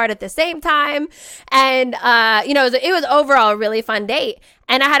avoidant card at the same time. And, it was overall a really fun date.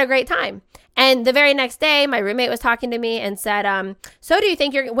 And I had a great time. And the very next day, my roommate was talking to me and said, so do you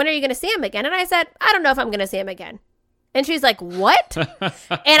think when are you going to see him again? And I said, I don't know if I'm going to see him again. And she's like, what? And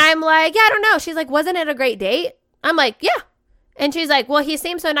I'm like, yeah, I don't know. She's like, wasn't it a great date? I'm like, yeah. And she's like, well, he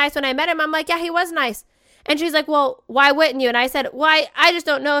seemed so nice when I met him. I'm like, yeah, he was nice. And she's like, well, why wouldn't you? And I said, well, I just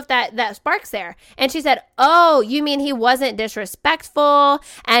don't know if that spark's there. And she said, oh, you mean he wasn't disrespectful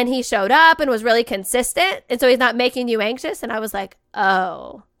and he showed up and was really consistent, and so he's not making you anxious? And I was like,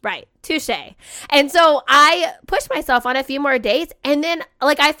 oh, right. Touche. And so I pushed myself on a few more dates, and then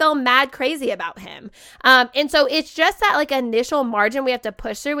I felt mad crazy about him. And so it's just that initial margin we have to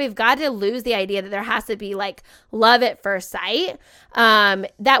push through. We've got to lose the idea that there has to be love at first sight.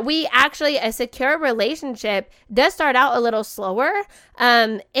 That we actually, a secure relationship does start out a little slower,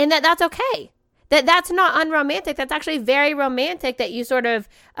 and that's okay. That's not unromantic. That's actually very romantic, that you sort of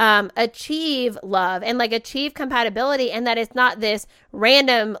achieve love and achieve compatibility, and that it's not this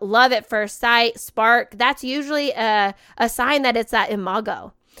random love at first sight spark. That's usually a sign that it's that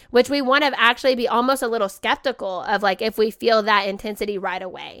imago, which we want to actually be almost a little skeptical of, if we feel that intensity right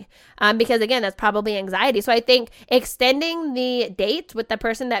away. Because again, that's probably anxiety. So I think extending the date with the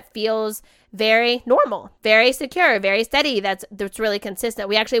person that feels very normal, very secure, very steady, that's really consistent.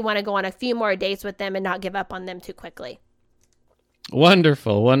 We actually want to go on a few more dates with them and not give up on them too quickly.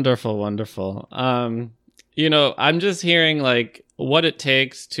 Wonderful, wonderful, wonderful. I'm just hearing what it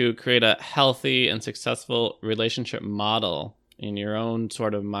takes to create a healthy and successful relationship model in your own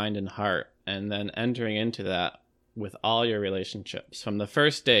sort of mind and heart, and then entering into that with all your relationships from the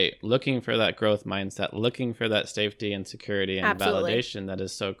first date, looking for that growth mindset, looking for that safety and security and Absolutely. validation that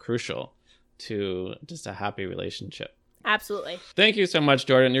is so crucial to just a happy relationship. Absolutely. Thank you so much,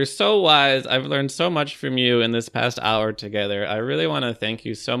 Jourdan. You're so wise. I've learned so much from you in this past hour together. I really want to thank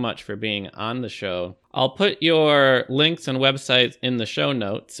you so much for being on the show. I'll put your links and websites in the show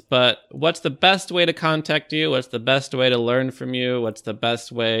notes, but what's the best way to contact you? What's the best way to learn from you? What's the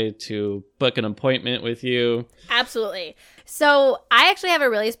best way to book an appointment with you? Absolutely. So I actually have a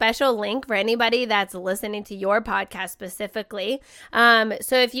really special link for anybody that's listening to your podcast specifically.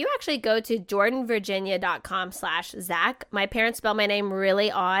 So if you actually go to jordanvirginia.com/Zach, my parents spell my name really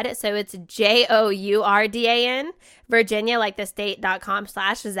odd. So it's JOURDAN, Virginia, like the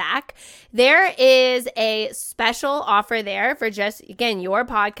state.com/Zach. There is a special offer there for just, again, your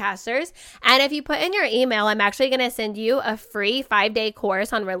podcasters. And if you put in your email, I'm actually going to send you a free 5-day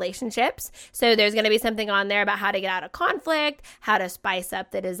course on relationships. So there's going to be something on there about how to get out of conflict, how to spice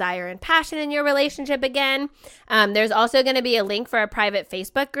up the desire and passion in your relationship again. There's also going to be a link for a private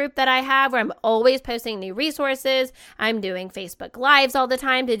Facebook group that I have where I'm always posting new resources. I'm doing Facebook Lives all the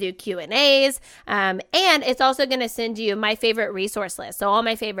time to do Q&As. And it's also going to send you my favorite resource list. So all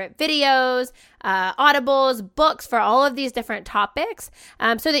my favorite videos, audibles, books for all of these different topics,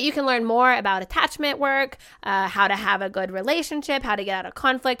 so that you can learn more about attachment work, how to have a good relationship, how to get out of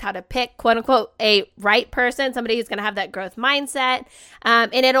conflict, how to pick, quote unquote, a right person, somebody who's going to have that growth mindset.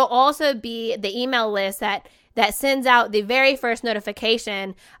 And it'll also be the email list that sends out the very first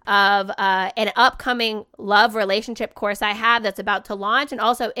notification of an upcoming love relationship course I have that's about to launch, and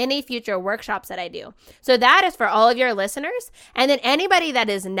also any future workshops that I do. So that is for all of your listeners. And then anybody that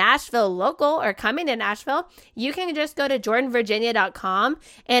is Nashville local or coming to Nashville, you can just go to jordanvirginia.com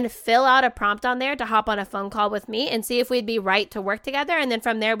and fill out a prompt on there to hop on a phone call with me and see if we'd be right to work together. And then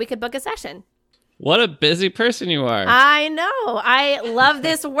from there, we could book a session. What a busy person you are. I know. I love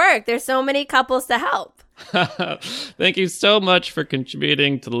this work. There's so many couples to help. Thank you so much for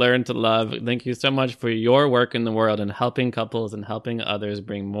contributing to Learn to Love. Thank you so much for your work in the world and helping couples and helping others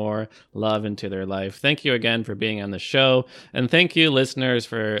bring more love into their life. Thank you again for being on the show. And thank you, listeners,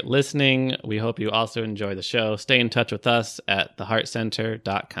 for listening. We hope you also enjoy the show. Stay in touch with us at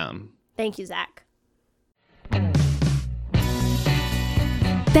theheartcenter.com. Thank you, Zach.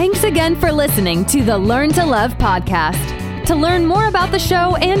 Thanks again for listening to the Learn to Love podcast. To learn more about the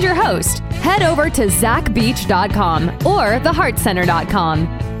show and your host, head over to zachbeach.com or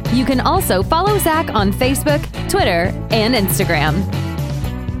theheartcenter.com. You can also follow Zach on Facebook, Twitter, and Instagram.